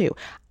that way too.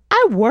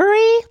 I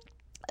worry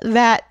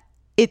that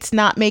it's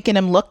not making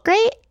him look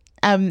great.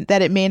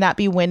 That it may not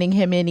be winning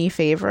him any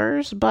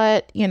favors,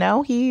 but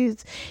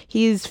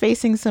he's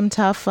facing some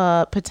tough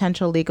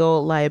potential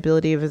legal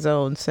liability of his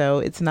own. So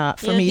it's not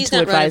for me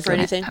to advise him.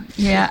 Anything.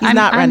 Yeah,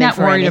 I'm not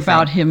worried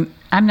about him.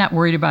 I'm not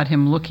worried about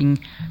him looking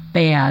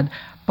bad,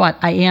 but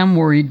I am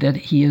worried that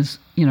he is,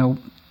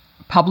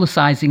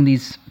 publicizing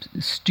these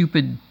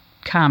stupid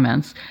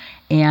comments,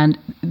 and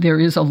there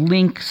is a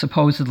link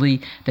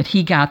supposedly that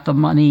he got the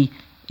money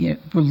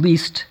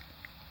released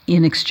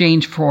in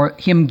exchange for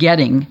him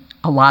getting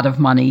a lot of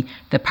money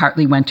that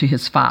partly went to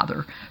his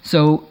father.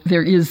 So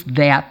there is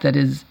that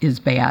is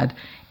bad.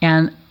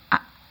 And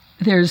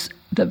there's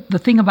the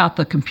thing about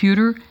the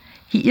computer,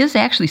 he is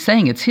actually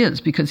saying it's his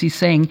because he's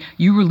saying,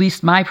 you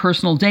released my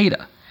personal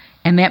data.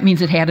 And that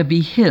means it had to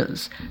be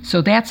his.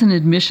 So that's an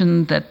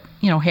admission that,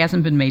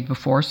 hasn't been made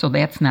before. So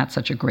that's not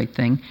such a great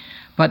thing.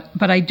 But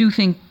I do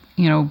think,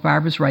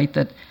 Barbara's right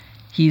that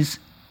he's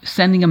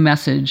sending a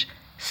message,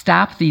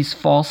 stop these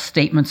false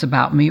statements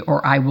about me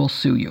or I will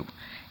sue you.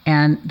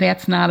 And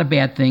that's not a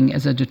bad thing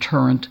as a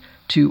deterrent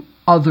to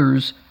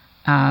others,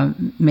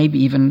 maybe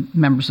even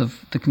members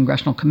of the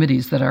congressional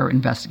committees that are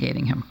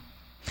investigating him.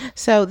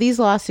 So these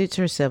lawsuits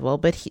are civil,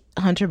 but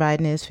Hunter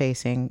Biden is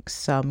facing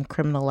some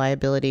criminal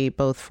liability,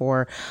 both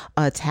for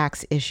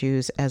tax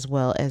issues as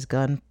well as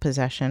gun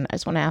possession. I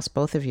just want to ask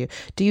both of you,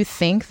 do you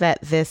think that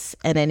this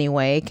in any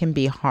way can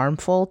be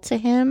harmful to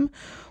him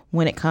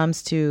when it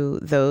comes to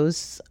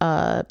those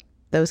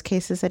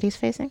cases that he's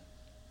facing?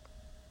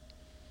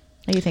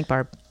 What do you think,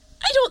 Barb?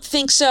 I don't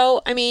think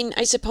so. I mean,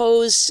 I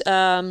suppose,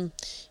 some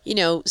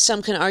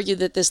can argue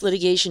that this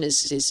litigation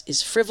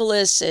is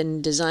frivolous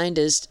and designed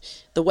as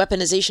the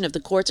weaponization of the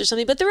courts or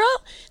something, but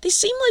they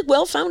seem like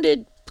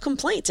well-founded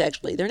complaints,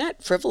 actually. They're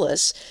not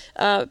frivolous.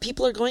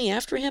 People are going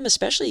after him,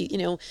 especially,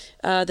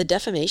 the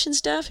defamation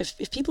stuff.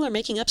 If people are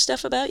making up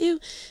stuff about you,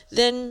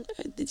 then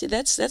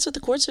that's what the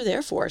courts are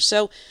there for.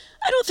 So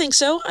I don't think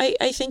so.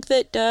 I think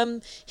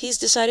that he's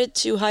decided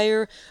to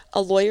hire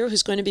a lawyer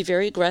who's going to be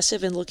very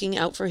aggressive and looking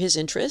out for his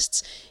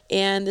interests.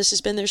 And this has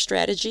been their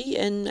strategy.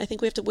 And I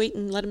think we have to wait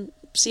and let them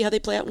see how they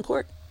play out in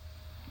court.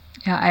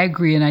 Yeah, I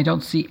agree. And I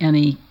don't see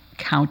any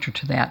counter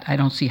to that. I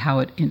don't see how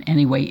it in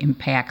any way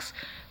impacts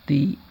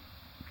the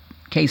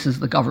cases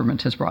the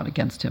government has brought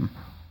against him.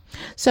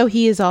 So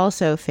he is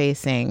also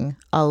facing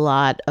a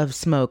lot of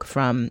smoke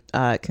from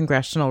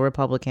congressional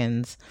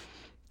Republicans,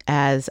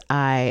 as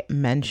I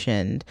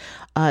mentioned.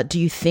 Do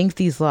you think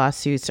these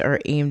lawsuits are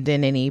aimed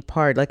in any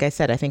part? Like I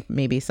said, I think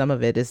maybe some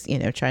of it is,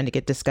 trying to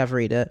get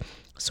Discovery to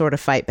sort of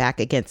fight back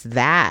against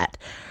that,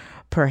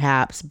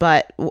 perhaps.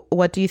 But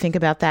what do you think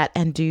about that?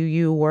 And do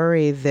you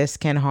worry this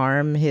can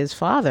harm his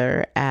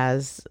father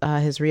as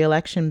his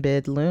reelection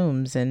bid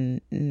looms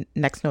in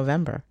next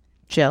November?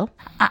 Jill?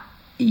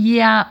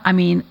 Yeah, I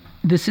mean,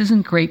 this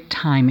isn't great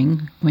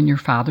timing when your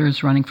father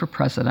is running for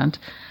president,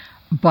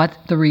 but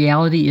the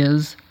reality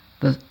is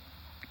the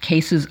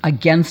cases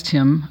against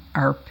him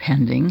are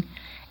pending.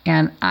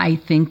 And I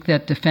think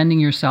that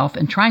defending yourself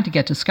and trying to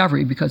get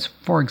Discovery, because,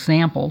 for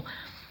example,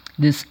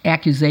 this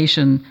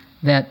accusation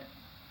that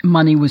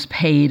money was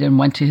paid and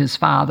went to his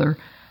father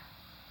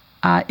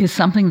is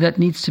something that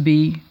needs to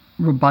be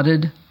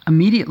rebutted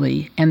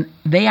immediately. And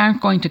they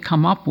aren't going to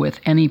come up with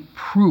any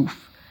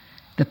proof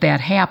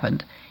that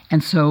happened.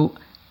 And so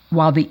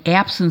while the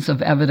absence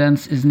of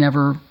evidence is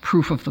never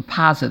proof of the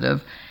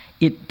positive,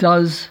 it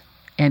does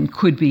and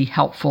could be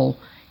helpful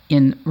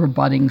in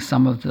rebutting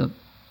some of the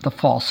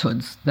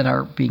falsehoods that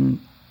are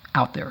being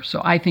out there. So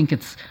I think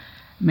it's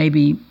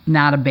maybe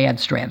not a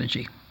bad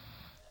strategy.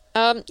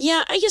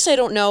 Yeah, I guess I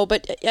don't know,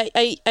 but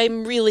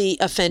I'm really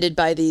offended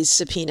by these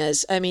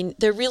subpoenas. I mean,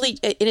 they're really,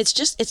 and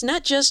it's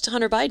not just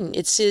Hunter Biden.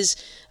 It's his,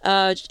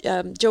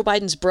 Joe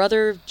Biden's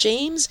brother,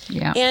 James,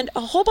 and a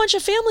whole bunch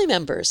of family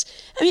members.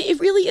 I mean, it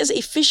really is a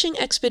fishing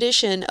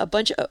expedition, a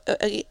bunch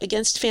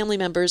against family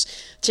members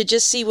to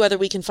just see whether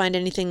we can find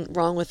anything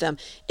wrong with them.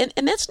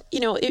 And that's,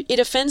 it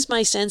offends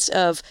my sense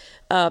of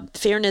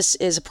fairness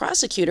as a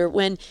prosecutor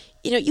when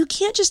you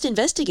can't just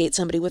investigate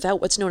somebody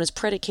without what's known as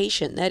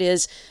predication. That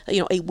is,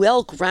 a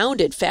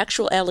well-grounded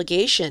factual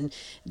allegation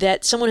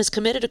that someone has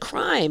committed a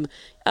crime.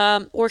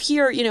 Or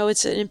here,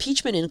 it's an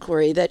impeachment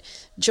inquiry that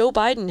Joe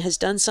Biden has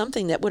done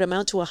something that would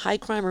amount to a high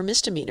crime or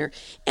misdemeanor.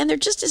 And there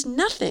just is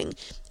nothing.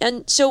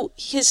 And so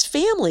his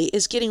family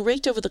is getting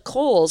raked over the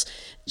coals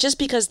just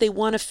because they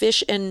want to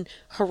fish and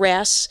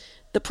harass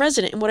the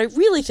president. And what I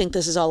really think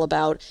this is all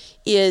about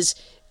is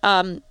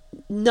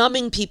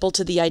numbing people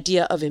to the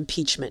idea of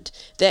impeachment,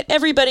 that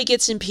everybody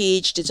gets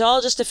impeached, it's all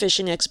just a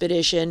fishing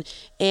expedition,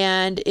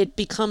 and it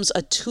becomes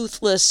a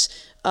toothless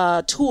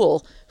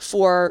tool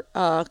for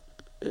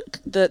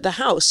the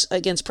House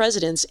against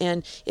presidents,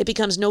 and it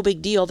becomes no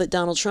big deal that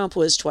Donald Trump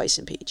was twice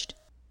impeached.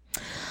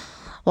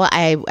 Well,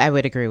 I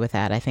would agree with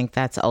that. I think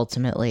that's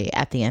ultimately,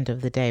 at the end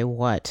of the day,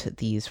 what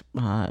these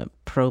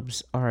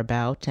probes are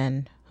about.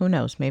 And who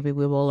knows, maybe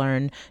we will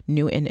learn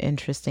new and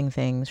interesting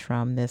things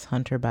from this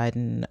Hunter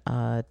Biden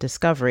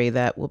discovery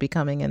that will be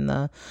coming in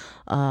the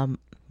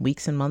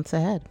weeks and months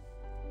ahead.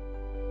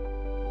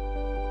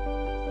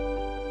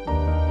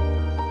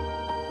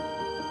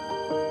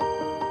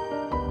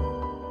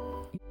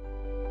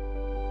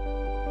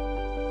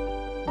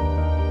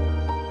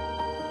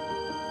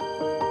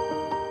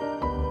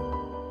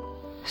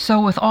 So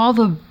with all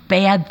the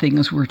bad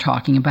things we're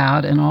talking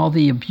about and all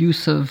the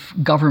abusive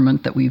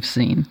government that we've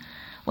seen,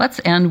 let's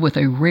end with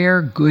a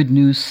rare good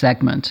news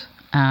segment.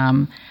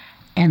 And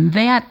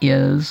that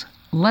is,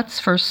 let's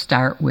first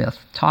start with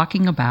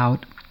talking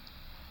about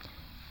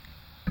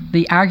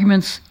the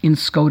arguments in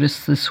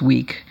SCOTUS this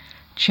week,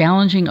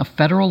 challenging a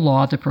federal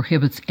law that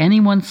prohibits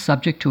anyone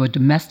subject to a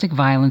domestic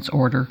violence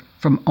order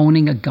from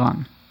owning a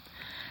gun.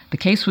 The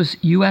case was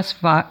U.S.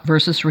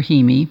 versus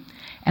Rahimi,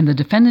 and the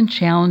defendant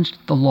challenged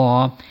the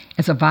law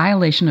as a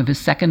violation of his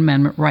Second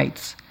Amendment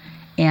rights.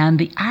 And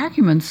the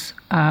arguments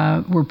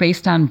were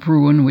based on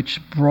Bruen,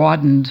 which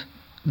broadened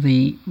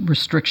the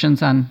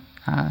restrictions on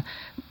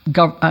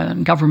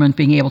government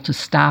being able to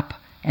stop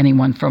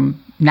anyone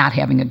from not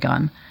having a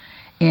gun.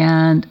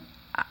 And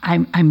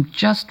I'm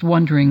just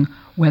wondering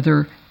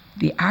whether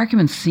the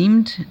argument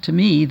seemed to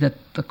me that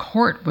the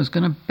court was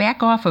going to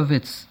back off of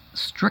its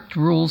strict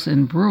rules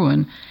in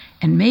Bruen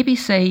and maybe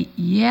say,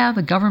 yeah,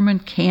 the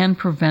government can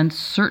prevent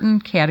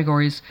certain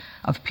categories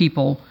of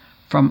people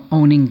from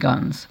owning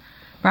guns.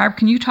 Barb,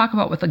 can you talk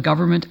about what the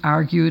government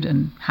argued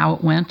and how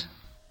it went?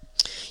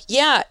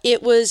 Yeah,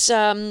 it was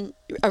a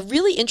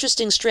really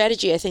interesting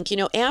strategy, I think. You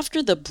know,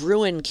 after the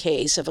Bruen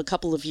case of a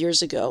couple of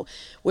years ago,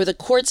 where the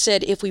court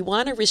said if we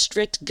want to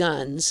restrict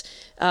guns,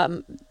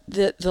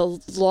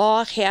 the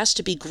law has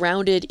to be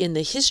grounded in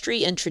the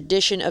history and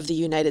tradition of the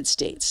United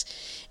States.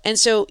 And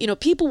so, you know,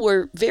 people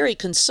were very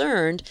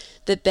concerned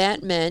that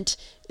that meant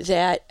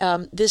that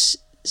this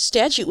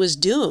statute was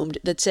doomed,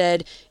 that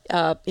said,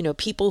 you know,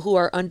 people who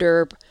are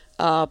under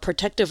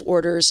protective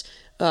orders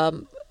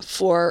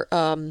for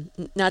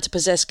not to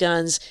possess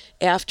guns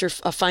after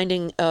a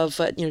finding of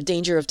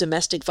danger of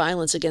domestic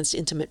violence against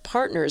intimate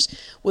partners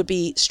would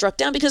be struck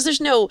down, because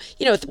there's no,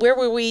 you know, where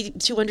were we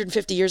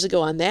 250 years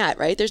ago on that,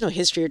 right? There's no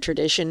history or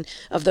tradition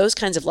of those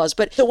kinds of laws.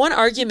 But the one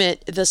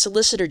argument the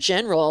Solicitor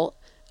General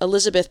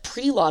Elizabeth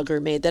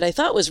Prelogar made that I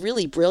thought was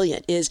really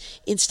brilliant is,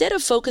 instead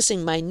of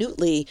focusing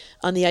minutely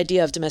on the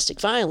idea of domestic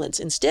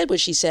violence, instead what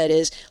she said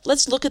is,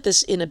 let's look at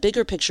this in a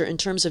bigger picture in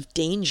terms of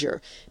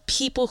danger,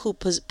 people who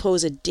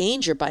pose a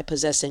danger by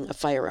possessing a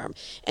firearm.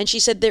 And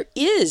she said there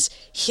is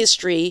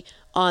history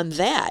on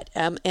that.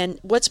 And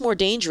what's more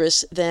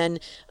dangerous than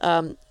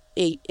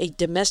a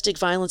domestic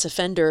violence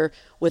offender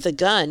with a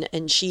gun?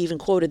 And she even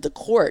quoted the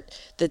court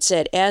that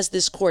said, as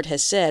this court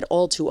has said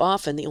all too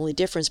often, the only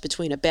difference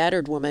between a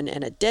battered woman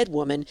and a dead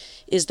woman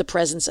is the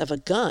presence of a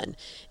gun.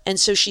 And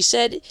so she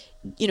said,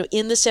 you know,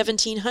 in the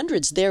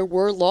 1700s, there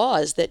were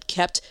laws that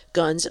kept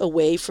guns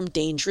away from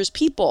dangerous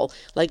people,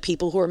 like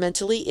people who are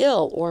mentally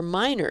ill or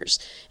minors.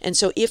 And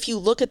so if you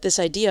look at this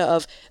idea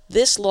of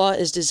this law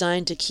is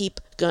designed to keep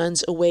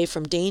guns away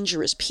from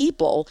dangerous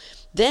people,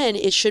 then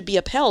it should be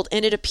upheld.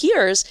 And it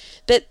appears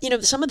that, you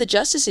know, some of the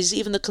justices,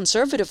 even the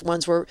conservative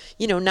ones, were,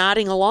 you know,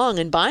 nodding along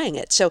and buying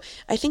it. So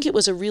I think it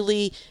was a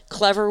really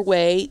clever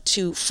way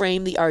to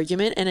frame the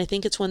argument, and I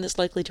think it's one that's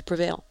likely to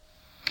prevail.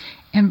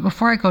 And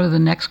before I go to the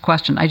next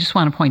question, I just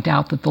want to point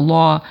out that the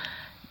law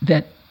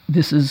that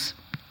this is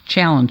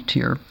challenged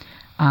here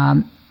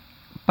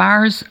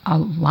bars a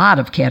lot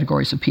of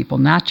categories of people,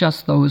 not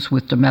just those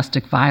with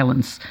domestic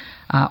violence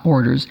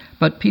orders,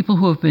 but people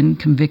who have been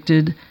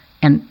convicted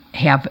and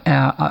have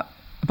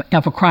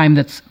a crime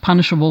that's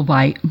punishable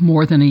by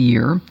more than a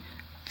year,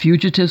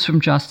 fugitives from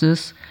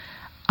justice,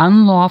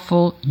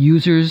 unlawful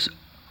users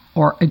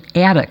or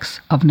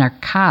addicts of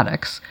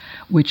narcotics,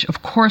 which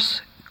of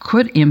course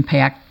could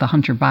impact the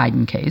Hunter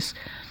Biden case,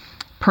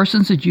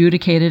 persons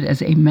adjudicated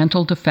as a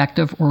mental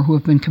defective or who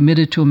have been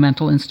committed to a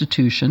mental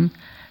institution,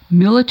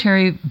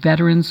 military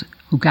veterans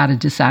who got a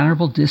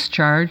dishonorable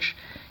discharge,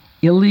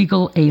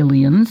 illegal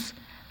aliens,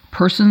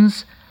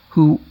 persons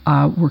who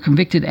were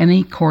convicted in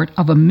any court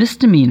of a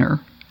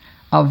misdemeanor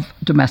of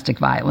domestic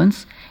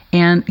violence,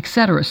 and et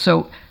cetera.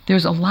 So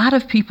there's a lot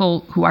of people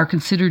who are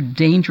considered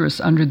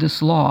dangerous under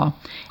this law.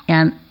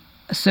 And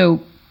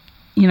so,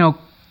 you know,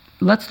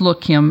 let's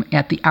look, Kim,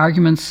 at the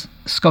arguments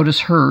SCOTUS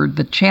heard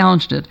that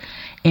challenged it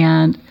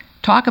and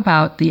talk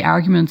about the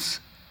arguments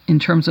in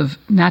terms of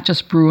not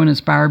just Bruen, as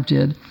Barb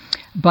did,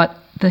 but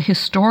the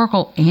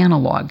historical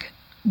analog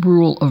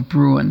rule of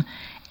Bruen,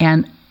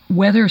 and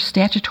whether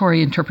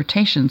statutory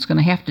interpretation is going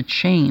to have to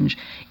change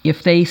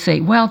if they say,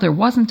 well, there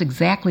wasn't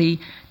exactly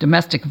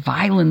domestic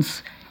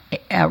violence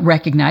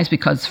recognized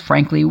because,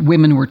 frankly,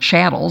 women were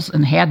chattels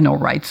and had no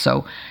rights,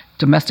 so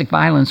domestic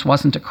violence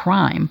wasn't a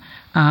crime.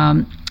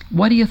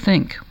 What do you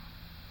think?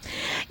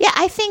 Yeah,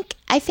 I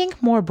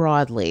think more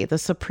broadly, the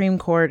Supreme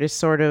Court is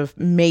sort of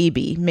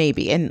maybe,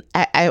 and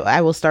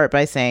I will start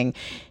by saying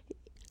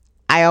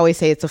I always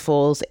say it's a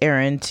fool's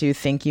errand to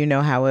think you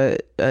know how a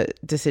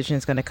decision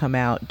is going to come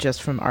out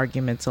just from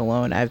arguments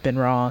alone. I've been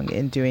wrong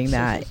in doing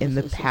that in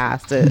the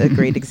past. A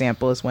great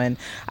example is when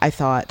I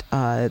thought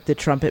the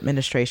Trump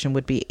administration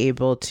would be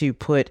able to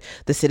put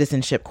the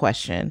citizenship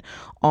question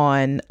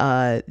on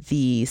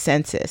the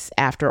census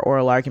after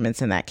oral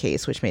arguments in that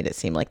case, which made it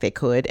seem like they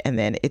could, and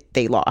then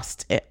they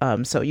lost.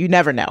 So you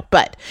never know.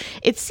 But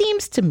it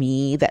seems to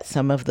me that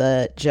some of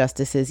the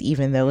justices,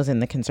 even those in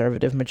the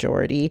conservative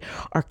majority,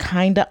 are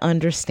kind of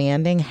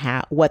understanding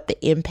what the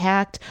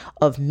impact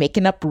of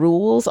making up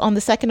rules on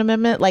the Second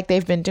Amendment, like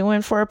they've been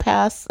doing for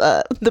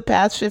the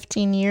past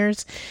 15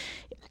 years,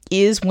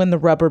 is when the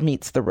rubber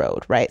meets the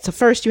road, right? So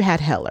first you had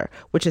Heller,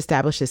 which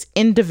established this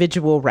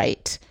individual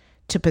right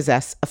to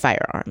possess a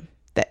firearm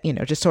that,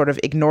 just sort of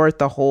ignored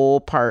the whole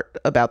part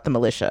about the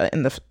militia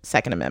in the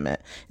Second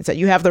Amendment. And so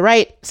you have the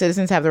right,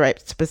 citizens have the right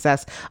to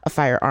possess a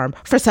firearm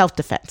for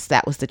self-defense.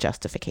 That was the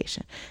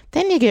justification.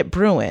 Then you get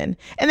Bruen,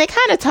 and they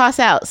kind of toss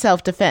out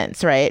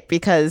self-defense, right?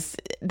 Because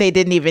they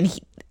didn't even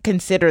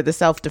consider the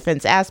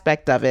self-defense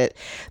aspect of it.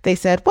 They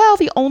said, well,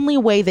 the only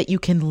way that you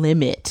can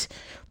limit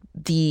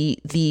the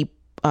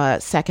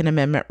Second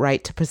Amendment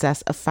right to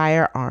possess a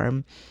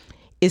firearm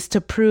is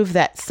to prove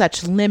that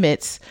such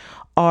limits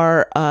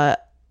are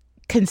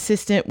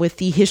consistent with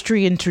the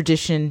history and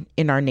tradition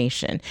in our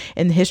nation.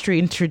 And the history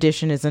and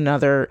tradition is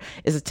a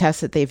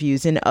test that they've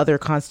used in other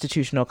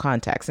constitutional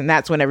contexts. And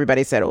that's when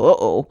everybody said,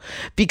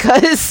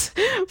 because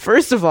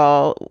first of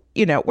all,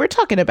 we're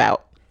talking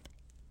about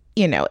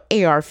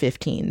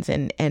AR-15s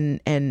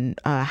and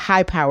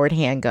high-powered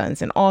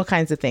handguns and all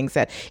kinds of things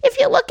that, if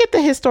you look at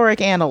the historic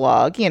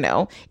analog,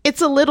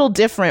 it's a little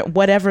different,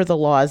 whatever the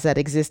laws that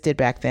existed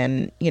back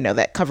then,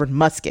 that covered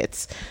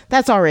muskets.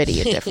 That's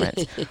already a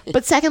difference.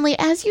 But secondly,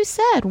 as you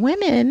said,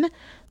 women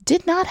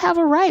did not have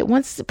a right.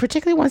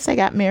 Particularly once they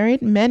got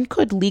married, men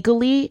could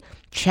legally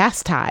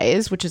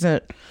chastise, which is a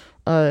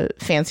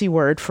fancy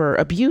word for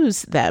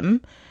abuse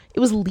them. It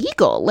was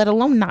legal, let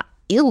alone not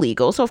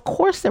illegal. So of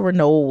course there were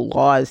no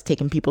laws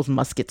taking people's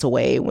muskets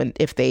away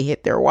if they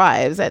hit their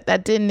wives.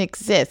 That didn't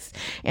exist.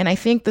 And I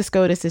think the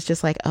SCOTUS is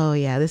just like, oh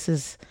yeah, this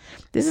is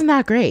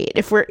not great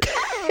if we're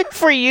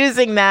if we're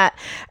using that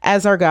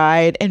as our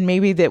guide. And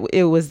maybe that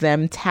it was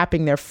them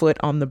tapping their foot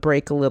on the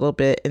brake a little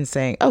bit and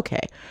saying,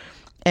 okay.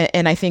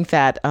 And I think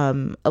that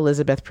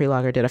Elizabeth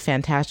Prelogar did a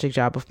fantastic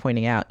job of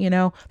pointing out,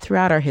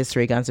 throughout our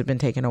history, guns have been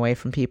taken away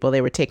from people.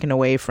 They were taken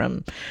away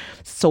from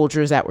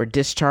soldiers that were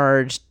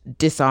discharged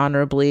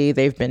dishonorably.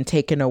 They've been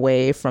taken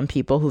away from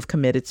people who've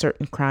committed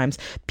certain crimes,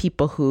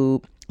 people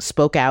who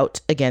spoke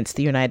out against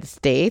the United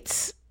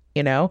States,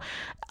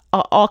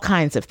 all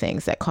kinds of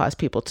things that cause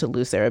people to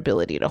lose their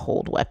ability to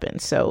hold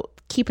weapons. So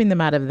keeping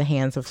them out of the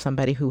hands of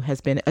somebody who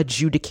has been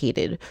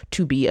adjudicated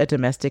to be a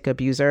domestic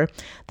abuser,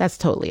 that's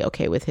totally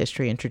okay with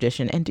history and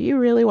tradition. And do you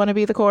really want to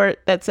be the court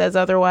that says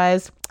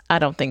otherwise? I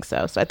don't think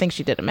so. So I think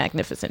she did a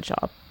magnificent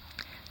job.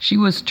 She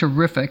was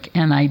terrific,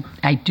 and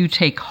I do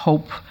take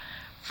hope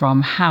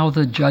from how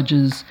the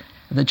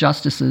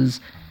justices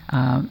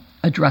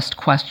addressed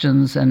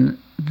questions and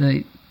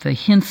the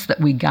hints that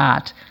we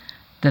got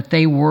that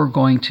they were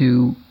going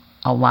to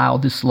allow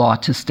this law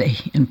to stay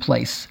in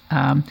place.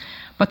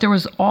 But there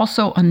was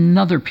also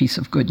another piece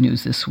of good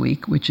news this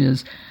week, which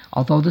is,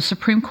 although the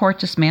Supreme Court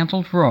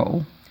dismantled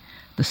Roe,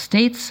 the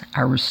states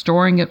are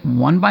restoring it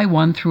one by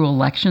one through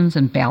elections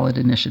and ballot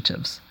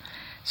initiatives.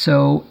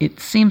 So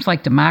it seems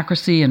like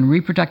democracy and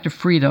reproductive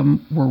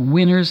freedom were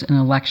winners in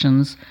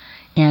elections.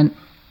 And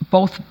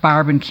both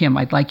Barb and Kim,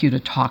 I'd like you to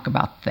talk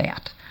about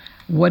that.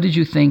 What did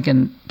you think,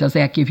 and does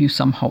that give you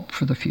some hope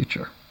for the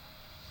future?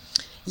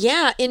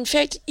 Yeah, in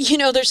fact,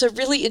 there's a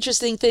really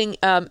interesting thing.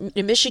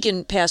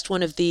 Michigan passed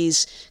one of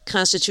these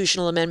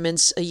constitutional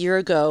amendments a year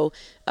ago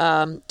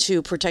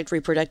to protect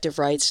reproductive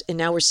rights, and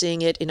now we're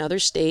seeing it in other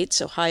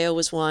states. Ohio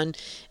was one.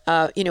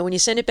 When you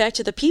send it back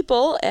to the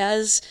people,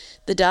 as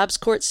the Dobbs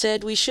court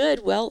said we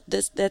should, well,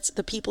 that's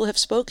the people have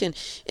spoken.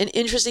 An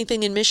interesting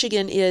thing in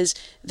Michigan is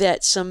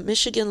that some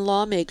Michigan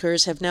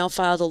lawmakers have now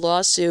filed a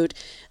lawsuit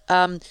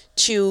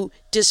to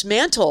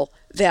dismantle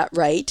that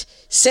right,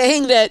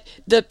 saying that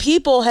the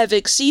people have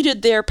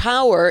exceeded their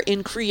power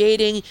in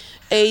creating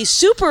a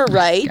super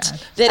right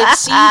that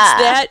exceeds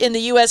that in the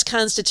U.S.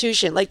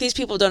 Constitution. Like, these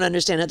people don't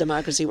understand how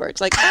democracy works.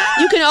 Like,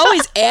 you can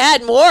always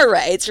add more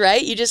rights,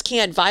 right? You just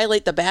can't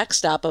violate the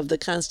backstop of the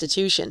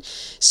Constitution.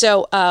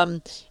 So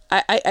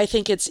I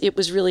think it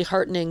was really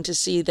heartening to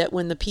see that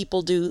when the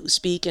people do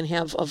speak and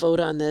have a vote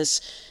on this,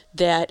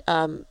 that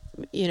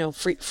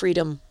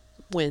freedom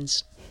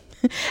wins.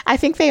 I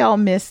think they all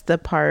missed the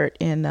part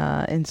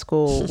in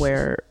school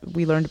where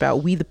we learned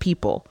about we the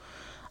people.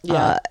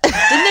 Yeah.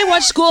 Didn't they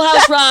watch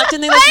Schoolhouse Rock?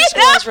 Didn't they listen to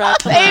Schoolhouse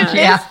Rock? They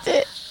missed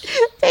it.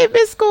 They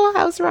missed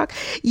Schoolhouse Rock.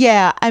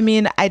 Yeah, I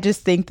mean, I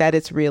just think that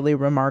it's really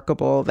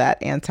remarkable,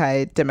 that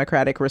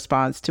anti-democratic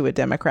response to a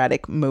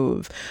democratic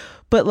move.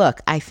 But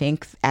look, I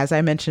think, as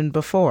I mentioned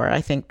before,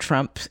 I think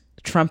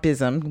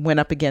Trumpism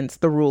went up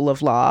against the rule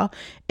of law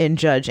in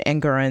Judge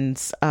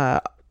Engoron's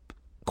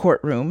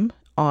courtroom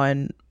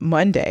on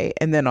Monday,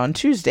 and then on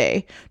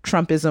Tuesday,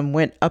 Trumpism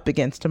went up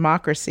against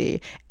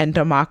democracy, and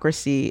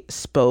democracy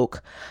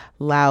spoke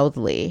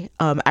loudly.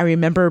 I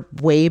remember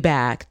way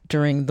back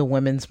during the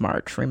Women's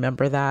March,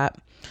 remember that?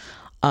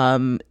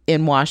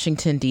 In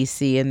Washington,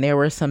 D.C., and there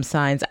were some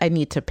signs, I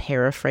need to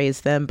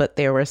paraphrase them, but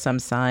there were some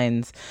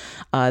signs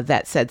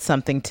that said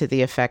something to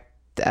the effect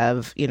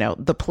of,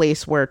 the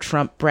place where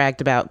Trump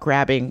bragged about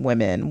grabbing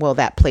women, well,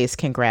 that place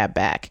can grab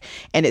back.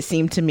 And it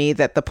seemed to me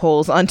that the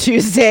polls on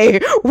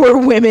Tuesday were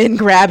women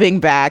grabbing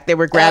back. They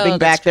were grabbing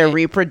back their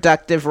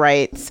reproductive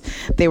rights.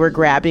 They were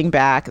grabbing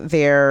back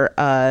their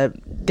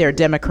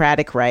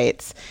democratic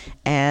rights.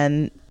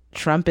 And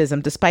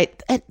Trumpism,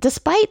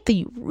 despite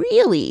the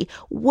really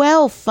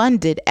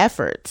well-funded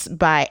efforts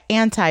by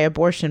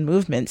anti-abortion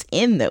movements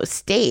in those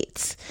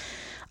states,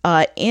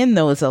 in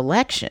those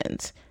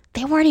elections,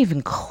 they weren't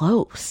even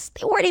close.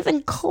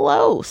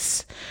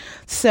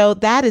 So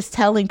that is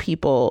telling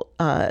people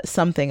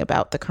something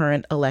about the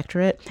current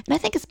electorate. And I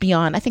think it's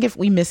beyond. I think if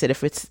we miss it,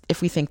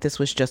 if we think this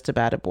was just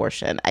about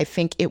abortion, I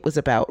think it was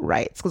about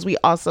rights. Because we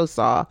also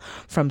saw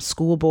from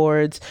school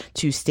boards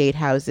to state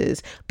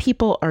houses,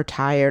 people are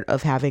tired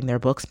of having their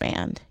books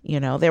banned.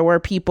 There were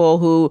people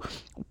who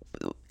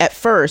at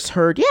first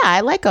heard, yeah,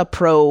 I like a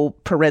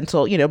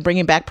pro-parental,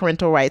 bringing back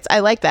parental rights.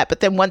 I like that.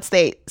 But then once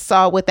they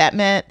saw what that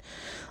meant,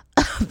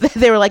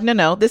 they were like,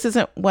 no, this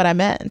isn't what I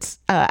meant.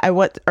 I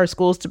want our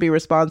schools to be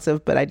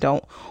responsive, but I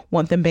don't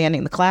want them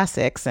banning the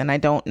classics. And I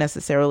don't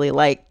necessarily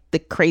like the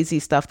crazy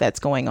stuff that's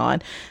going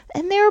on.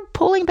 And they're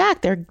pulling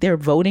back. They're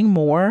voting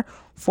more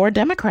for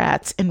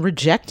Democrats and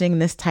rejecting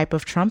this type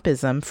of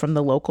Trumpism from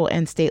the local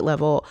and state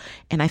level.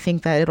 And I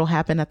think that it'll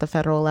happen at the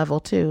federal level,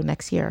 too,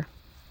 next year.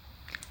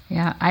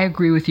 Yeah, I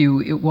agree with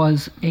you. It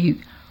was a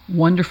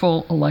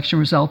wonderful election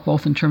result,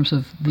 both in terms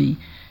of the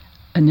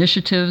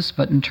initiatives,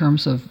 but in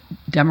terms of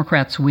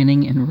Democrats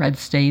winning in red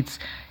states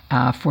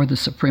for the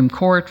Supreme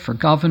Court, for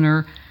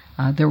governor.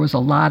 There was a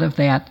lot of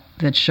that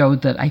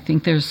showed that I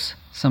think there's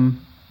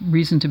some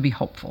reason to be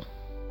hopeful.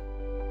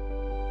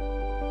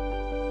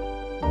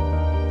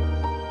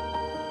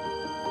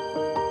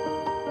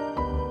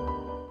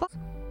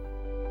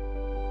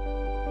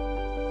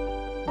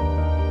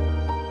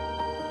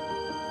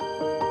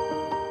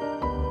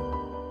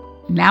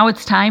 Now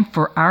it's time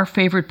for our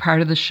favorite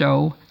part of the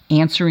show,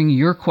 answering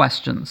your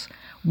questions.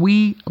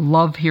 We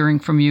love hearing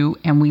from you,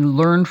 and we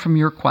learn from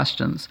your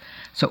questions.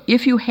 So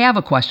if you have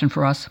a question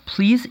for us,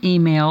 please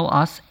email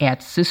us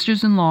at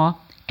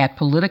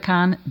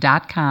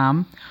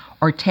sistersinlaw@politicon.com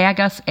or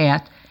tag us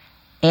at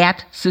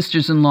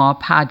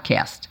Sistersinlaw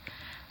Podcast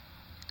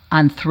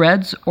on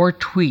Threads or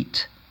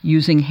tweet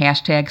using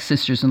hashtag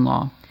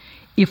Sistersinlaw.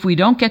 If we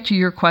don't get to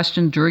your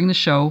question during the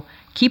show,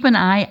 keep an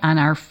eye on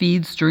our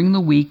feeds during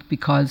the week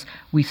because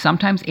we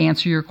sometimes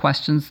answer your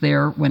questions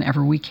there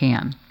whenever we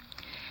can.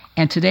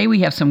 And today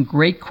we have some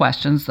great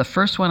questions. The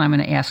first one I'm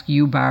going to ask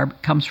you,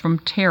 Barb, comes from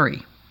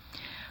Terry.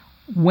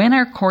 When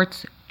are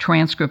court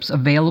transcripts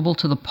available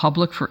to the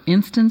public, for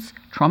instance,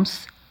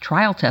 Trump's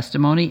trial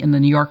testimony in the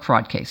New York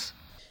fraud case?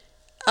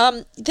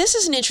 This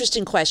is an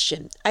interesting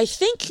question. I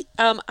think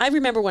I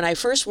remember when I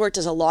first worked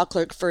as a law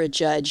clerk for a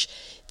judge,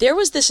 there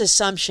was this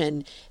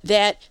assumption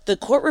that the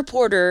court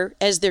reporter,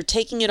 as they're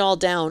taking it all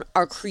down,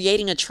 are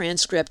creating a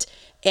transcript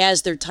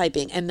as they're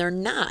typing, and they're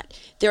not.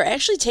 They're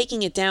actually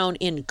taking it down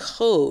in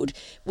code,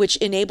 which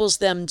enables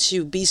them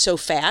to be so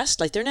fast.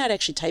 Like, they're not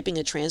actually typing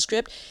a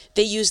transcript.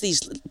 They use these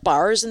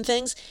bars and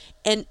things,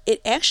 and it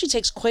actually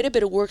takes quite a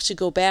bit of work to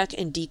go back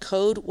and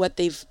decode what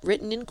they've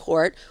written in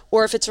court,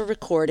 or if it's a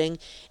recording,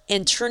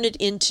 and turn it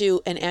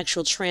into an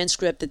actual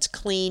transcript that's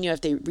clean. You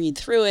have to read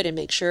through it and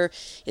make sure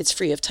it's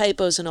free of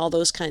typos and all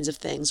those kinds of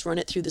things. Run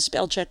it through the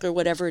spell check or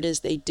whatever it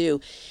is they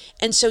do.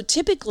 And so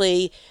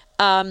typically,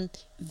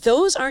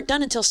 those aren't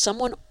done until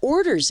someone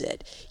orders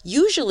it.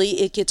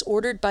 Usually it gets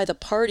ordered by the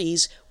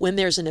parties when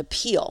there's an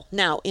appeal.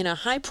 Now, in a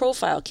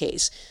high-profile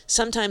case,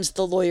 sometimes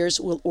the lawyers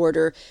will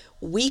order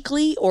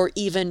weekly or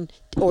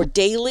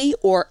daily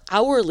or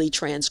hourly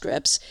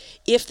transcripts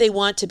if they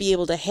want to be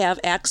able to have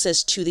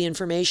access to the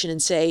information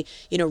and say,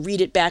 read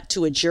it back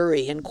to a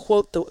jury and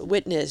quote the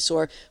witness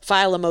or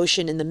file a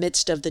motion in the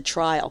midst of the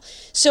trial.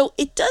 So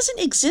it doesn't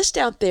exist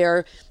out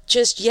there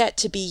just yet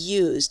to be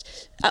used.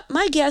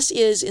 My guess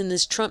is in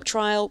this Trump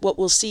trial, what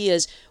we'll see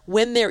is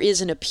when there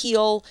is an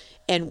appeal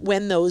and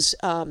when those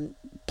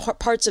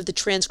parts of the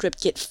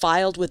transcript get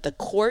filed with the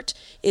court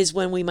is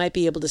when we might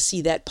be able to see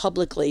that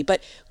publicly.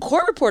 But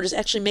court reporters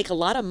actually make a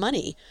lot of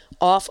money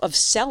off of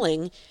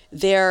selling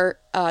their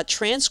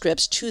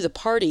transcripts to the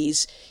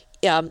parties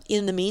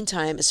in the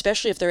meantime,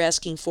 especially if they're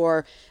asking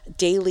for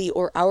daily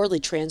or hourly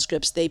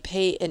transcripts. They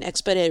pay an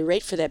expedited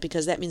rate for that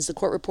because that means the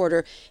court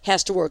reporter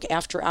has to work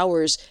after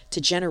hours to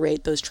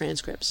generate those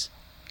transcripts.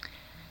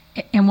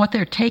 And what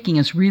they're taking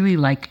is really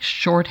like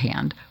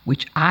shorthand,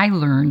 which I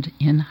learned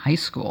in high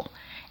school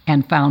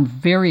and found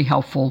very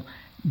helpful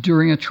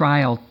during a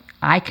trial.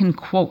 I can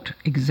quote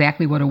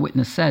exactly what a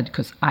witness said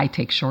because I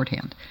take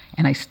shorthand,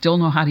 and I still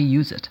know how to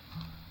use it.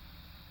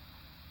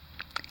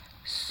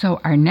 So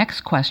our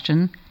next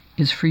question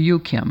is for you,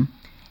 Kim.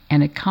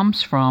 and it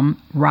comes from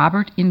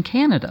Robert in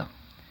Canada.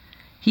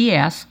 He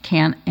asks,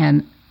 can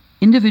an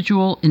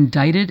individual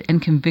indicted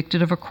and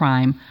convicted of a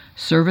crime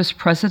serve as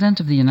President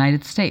of the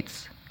United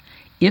States?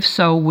 If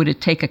so, would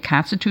it take a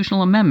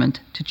constitutional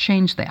amendment to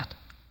change that?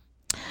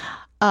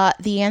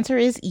 The answer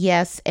is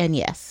yes and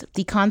yes.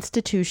 The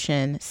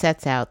Constitution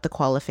sets out the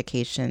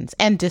qualifications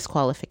and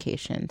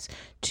disqualifications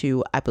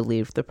to, I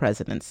believe, the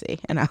presidency.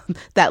 And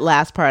that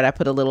last part I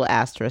put a little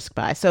asterisk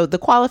by. So the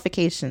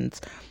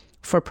qualifications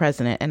for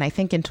president, and I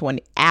think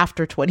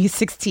after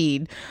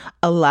 2016,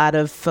 a lot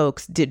of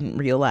folks didn't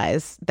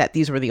realize that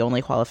these were the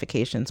only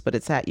qualifications, but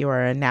it's that you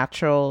are a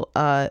natural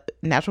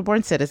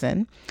born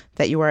citizen,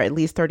 that you are at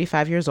least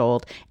 35 years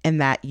old, and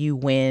that you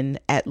win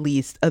at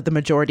least the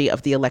majority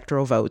of the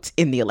electoral votes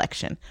in the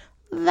election.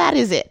 That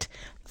is it.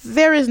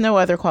 There is no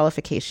other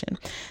qualification.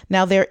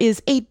 Now, there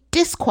is a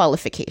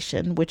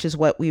disqualification, which is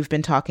what we've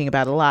been talking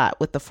about a lot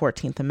with the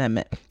 14th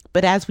Amendment.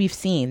 But as we've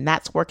seen,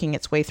 that's working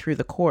its way through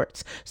the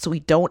courts. So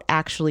we don't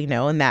actually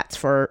know, and that's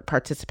for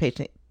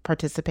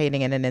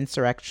participating in an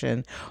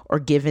insurrection or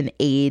given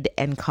aid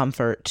and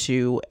comfort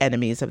to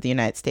enemies of the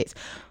United States.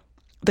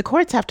 The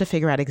courts have to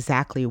figure out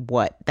exactly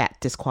what that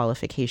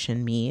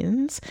disqualification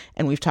means.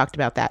 And we've talked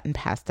about that in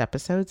past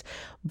episodes.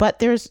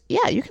 But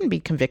you can be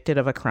convicted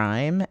of a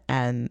crime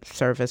and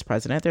serve as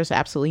president. There's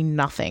absolutely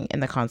nothing in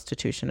the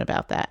Constitution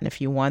about that. And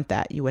if you want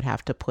that, you would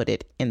have to put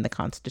it in the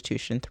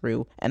Constitution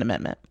through an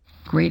amendment.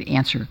 Great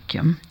answer,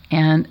 Kim.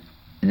 And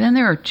then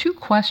there are two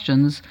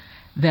questions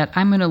that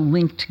I'm going to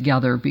link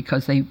together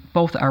because they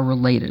both are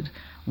related.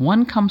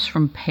 One comes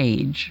from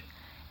Paige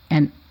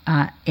and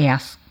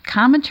asks,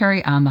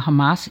 commentary on the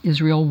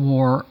Hamas-Israel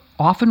war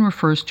often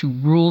refers to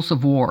rules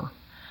of war.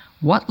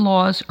 What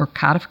laws or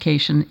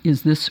codification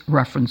is this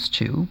reference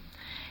to?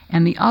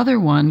 And the other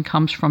one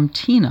comes from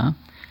Tina.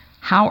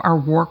 How are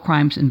war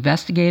crimes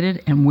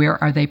investigated and where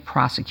are they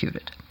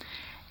prosecuted?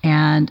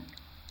 And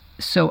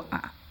so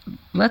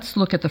let's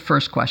look at the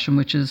first question,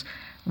 which is,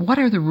 what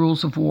are the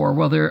rules of war?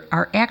 Well, there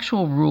are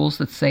actual rules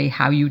that say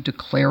how you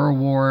declare a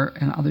war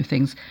and other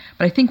things.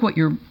 But I think what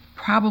you're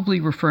probably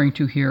referring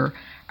to here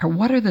are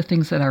what are the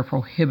things that are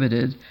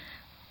prohibited.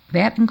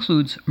 That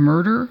includes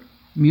murder,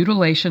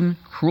 mutilation,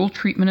 cruel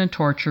treatment and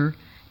torture,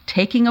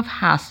 taking of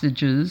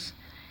hostages,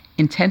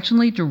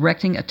 intentionally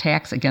directing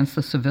attacks against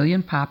the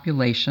civilian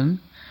population,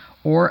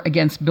 or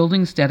against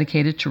buildings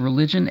dedicated to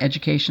religion,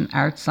 education,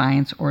 art,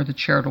 science, or the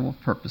charitable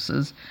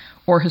purposes,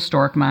 or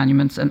historic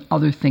monuments and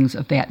other things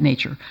of that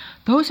nature.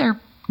 Those are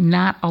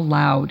not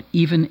allowed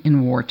even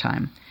in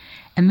wartime.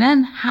 And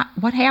then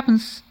what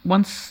happens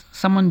once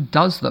someone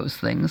does those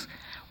things?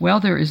 Well,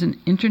 there is an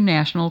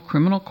international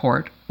criminal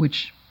court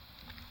which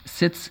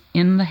sits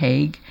in The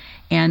Hague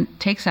and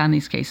takes on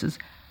these cases.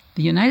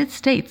 The United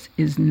States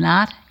is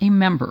not a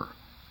member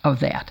of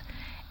that.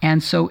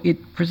 And so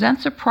it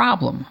presents a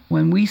problem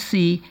when we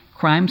see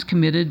crimes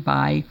committed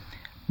by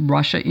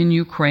Russia in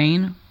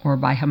Ukraine or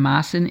by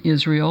Hamas in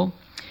Israel.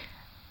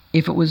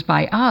 If it was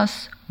by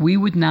us, we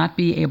would not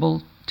be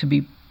able to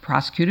be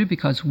prosecuted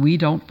because we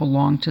don't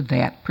belong to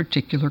that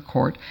particular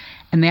court.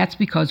 And that's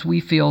because we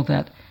feel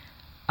that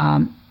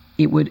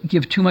it would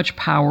give too much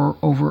power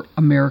over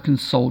American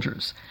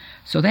soldiers.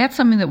 So that's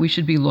something that we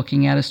should be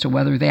looking at as to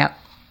whether that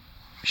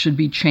should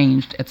be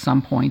changed at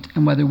some point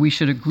and whether we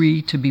should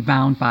agree to be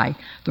bound by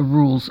the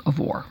rules of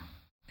war.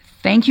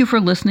 Thank you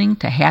for listening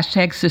to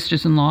Hashtag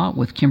Sisters-in-Law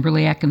with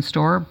Kimberly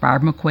Atkins-Storr,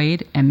 Barb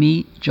McQuaid, and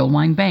me, Jill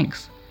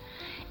Wine-Banks.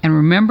 And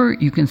remember,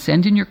 you can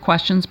send in your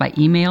questions by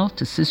email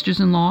to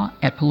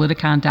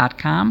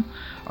sistersinlaw@politicon.com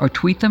or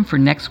tweet them for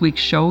next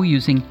week's show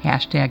using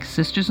hashtag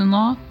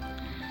Sisters-in-Law.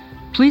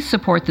 Please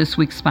support this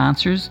week's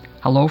sponsors,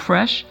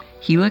 HelloFresh,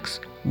 Helix,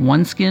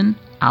 OneSkin,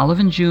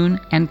 Olive & June,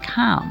 and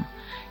Calm.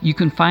 You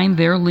can find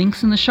their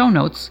links in the show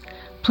notes.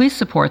 Please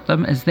support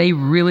them as they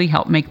really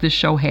help make this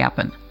show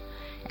happen.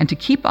 And to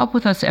keep up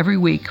with us every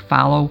week,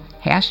 follow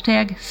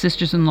hashtag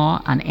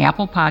Sisters-in-Law on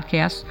Apple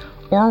Podcasts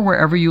or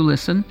wherever you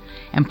listen.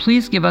 And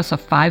please give us a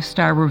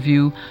 5-star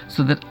review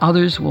so that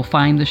others will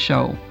find the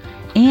show.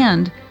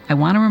 And I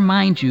want to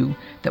remind you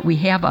that we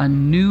have a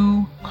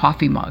new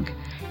coffee mug.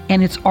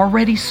 And it's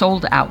already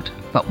sold out,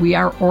 but we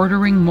are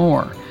ordering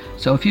more.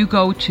 So if you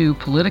go to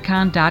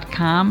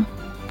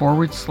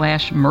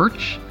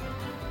politicon.com/merch,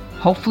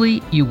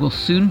 hopefully you will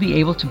soon be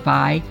able to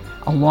buy,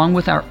 along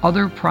with our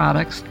other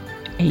products,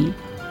 a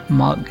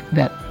mug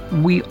that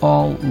we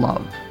all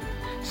love.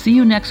 See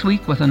you next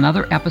week with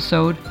another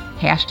episode,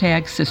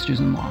 hashtag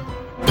Sisters-in-Law.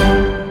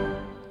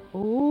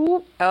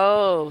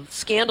 Oh,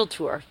 scandal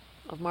tour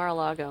of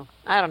Mar-a-Lago.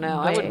 I don't know.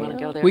 I wouldn't want to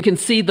go there. We can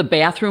see the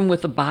bathroom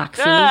with the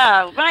boxes.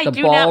 I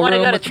do not want to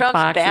go to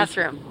Trump's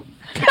bathroom.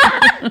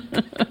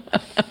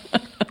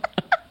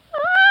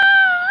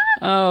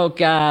 Oh,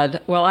 God.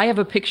 Well, I have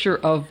a picture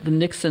of the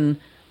Nixon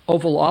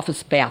Oval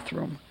Office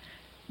bathroom,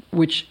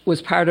 which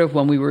was part of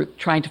when we were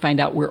trying to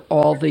find out where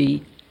all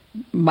the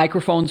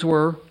microphones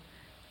were.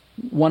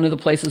 one of the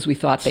places we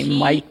thought they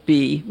might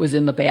be was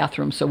in the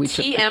bathroom, so we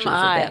took pictures of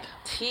TMI. that.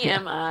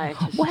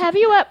 TMI. Well, have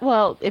you?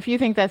 Well, if you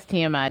think that's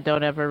TMI,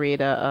 don't ever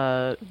read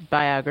a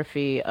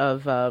biography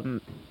of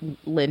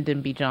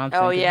Lyndon B. Johnson.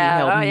 Oh 'cause he yeah.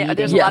 held Oh yeah.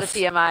 There's a lot of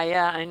Yes. TMI.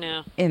 Yeah, I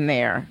know. in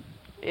there.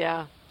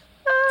 Yeah.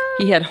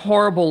 He had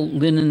horrible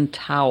linen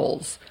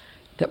towels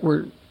that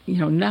were,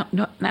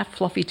 not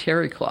fluffy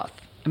terry cloth.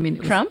 I mean, it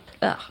was, Trump?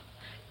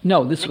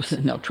 No, this was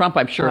Trump.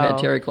 I'm sure had Oh.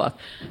 terry cloth.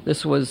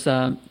 This was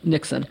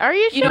Nixon. Are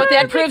you sure? You know what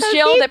that proves, Because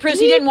Jill? That proves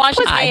he didn't wash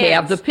his I hands.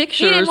 have the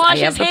pictures. He didn't wash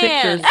I have his the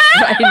hands.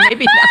 pictures. Right,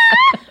 maybe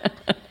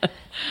not.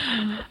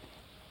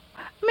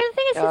 I mean, the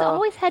thing is, he's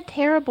always had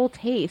terrible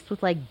taste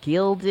with like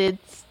gilded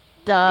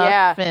stuff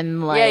Yeah.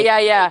 and like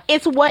Yeah.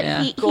 It's what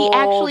Yeah. he Gold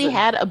actually and-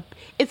 had a.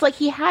 It's like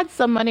he had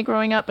some money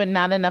growing up, but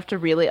not enough to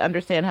really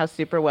understand how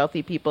super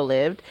wealthy people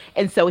lived.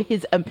 And so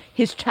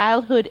his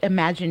childhood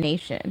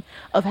imagination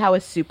of how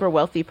a super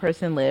wealthy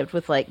person lived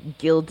with like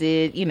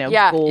gilded,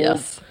 Yeah. gold.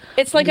 Yes.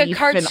 It's like a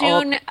leaf and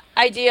all- cartoon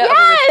idea of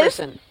a rich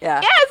person. Yeah.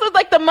 Yes, with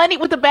like the money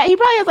with the bag. He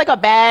probably has like a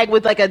bag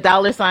with like a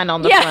dollar sign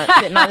on the Yeah. front.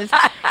 Sitting on his,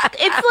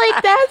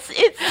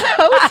 it's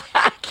so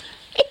tacky.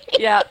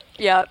 Yeah.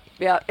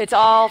 It's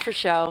all for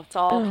show. It's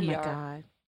all Oh PR. my God.